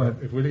 So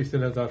if Willie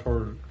still has that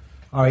hurl,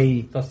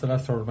 that's the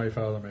last hurl my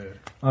father made.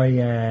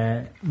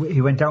 He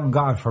went down and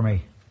got it for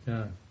me.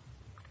 Yeah.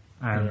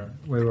 And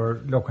we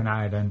were looking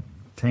at it and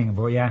thinking,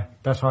 but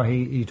that's what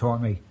he taught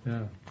me.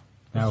 Yeah.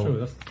 That's true,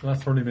 that's the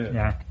last hurl he made.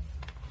 Yeah.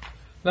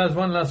 Lads,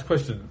 one last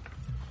question.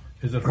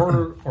 Is it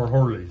hurl or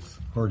hurleys?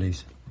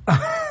 Hurleys.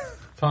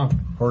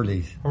 Tom?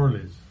 Hurleys.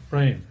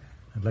 Brian?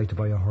 I'd like to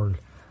buy a hurl.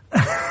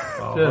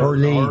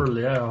 Hurley.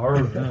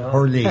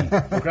 Hurley.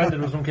 My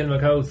granddad was from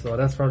Kilmacow, so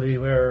that's probably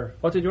where...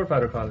 What did your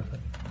father call it?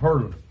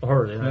 Hurl.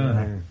 Hurley,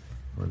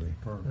 Hurley.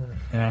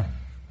 Yeah.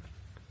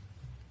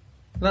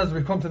 Lads,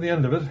 we've come to the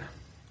end of it.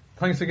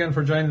 Thanks again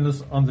for joining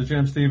us on the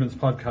James Stephens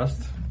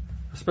podcast.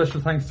 A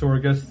special thanks to our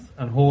guests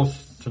and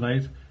hosts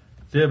tonight,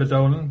 David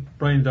Dowling,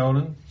 Brian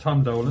Dowling,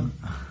 Tom Dowling,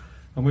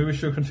 and we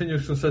wish you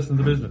continued success in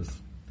the business.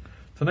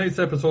 Tonight's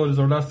episode is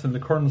our last in the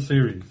current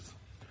series,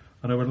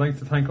 and I would like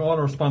to thank all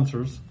our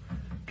sponsors,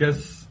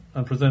 guests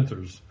and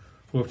presenters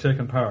who have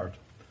taken part.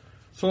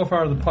 So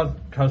far the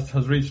podcast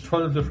has reached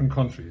 12 different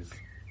countries,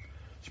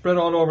 spread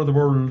all over the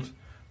world,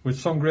 with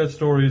some great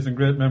stories and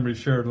great memories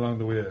shared along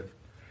the way.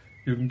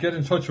 You can get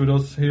in touch with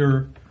us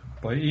here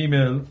by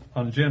email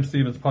on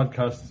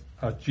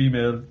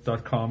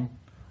jamesstevenspodcast@gmail.com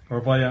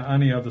or via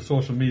any of the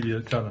social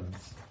media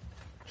channels.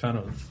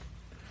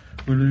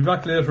 We'll be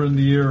back later in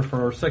the year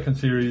for our second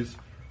series,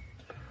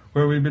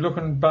 where we'll be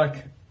looking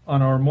back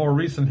on our more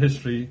recent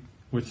history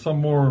with some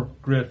more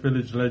great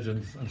village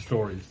legends and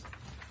stories.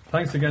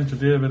 Thanks again to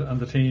David and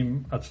the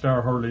team at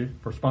Star Hurley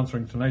for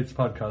sponsoring tonight's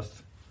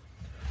podcast.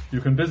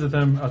 You can visit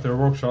them at their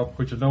workshop,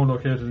 which is now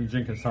located in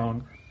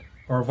Jenkinstown,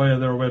 or via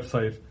their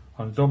website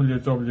on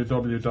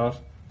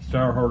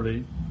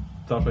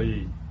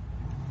www.starhurley.ie.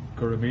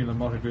 Gurumila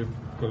Motigib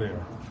Gulir.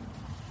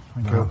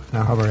 Now,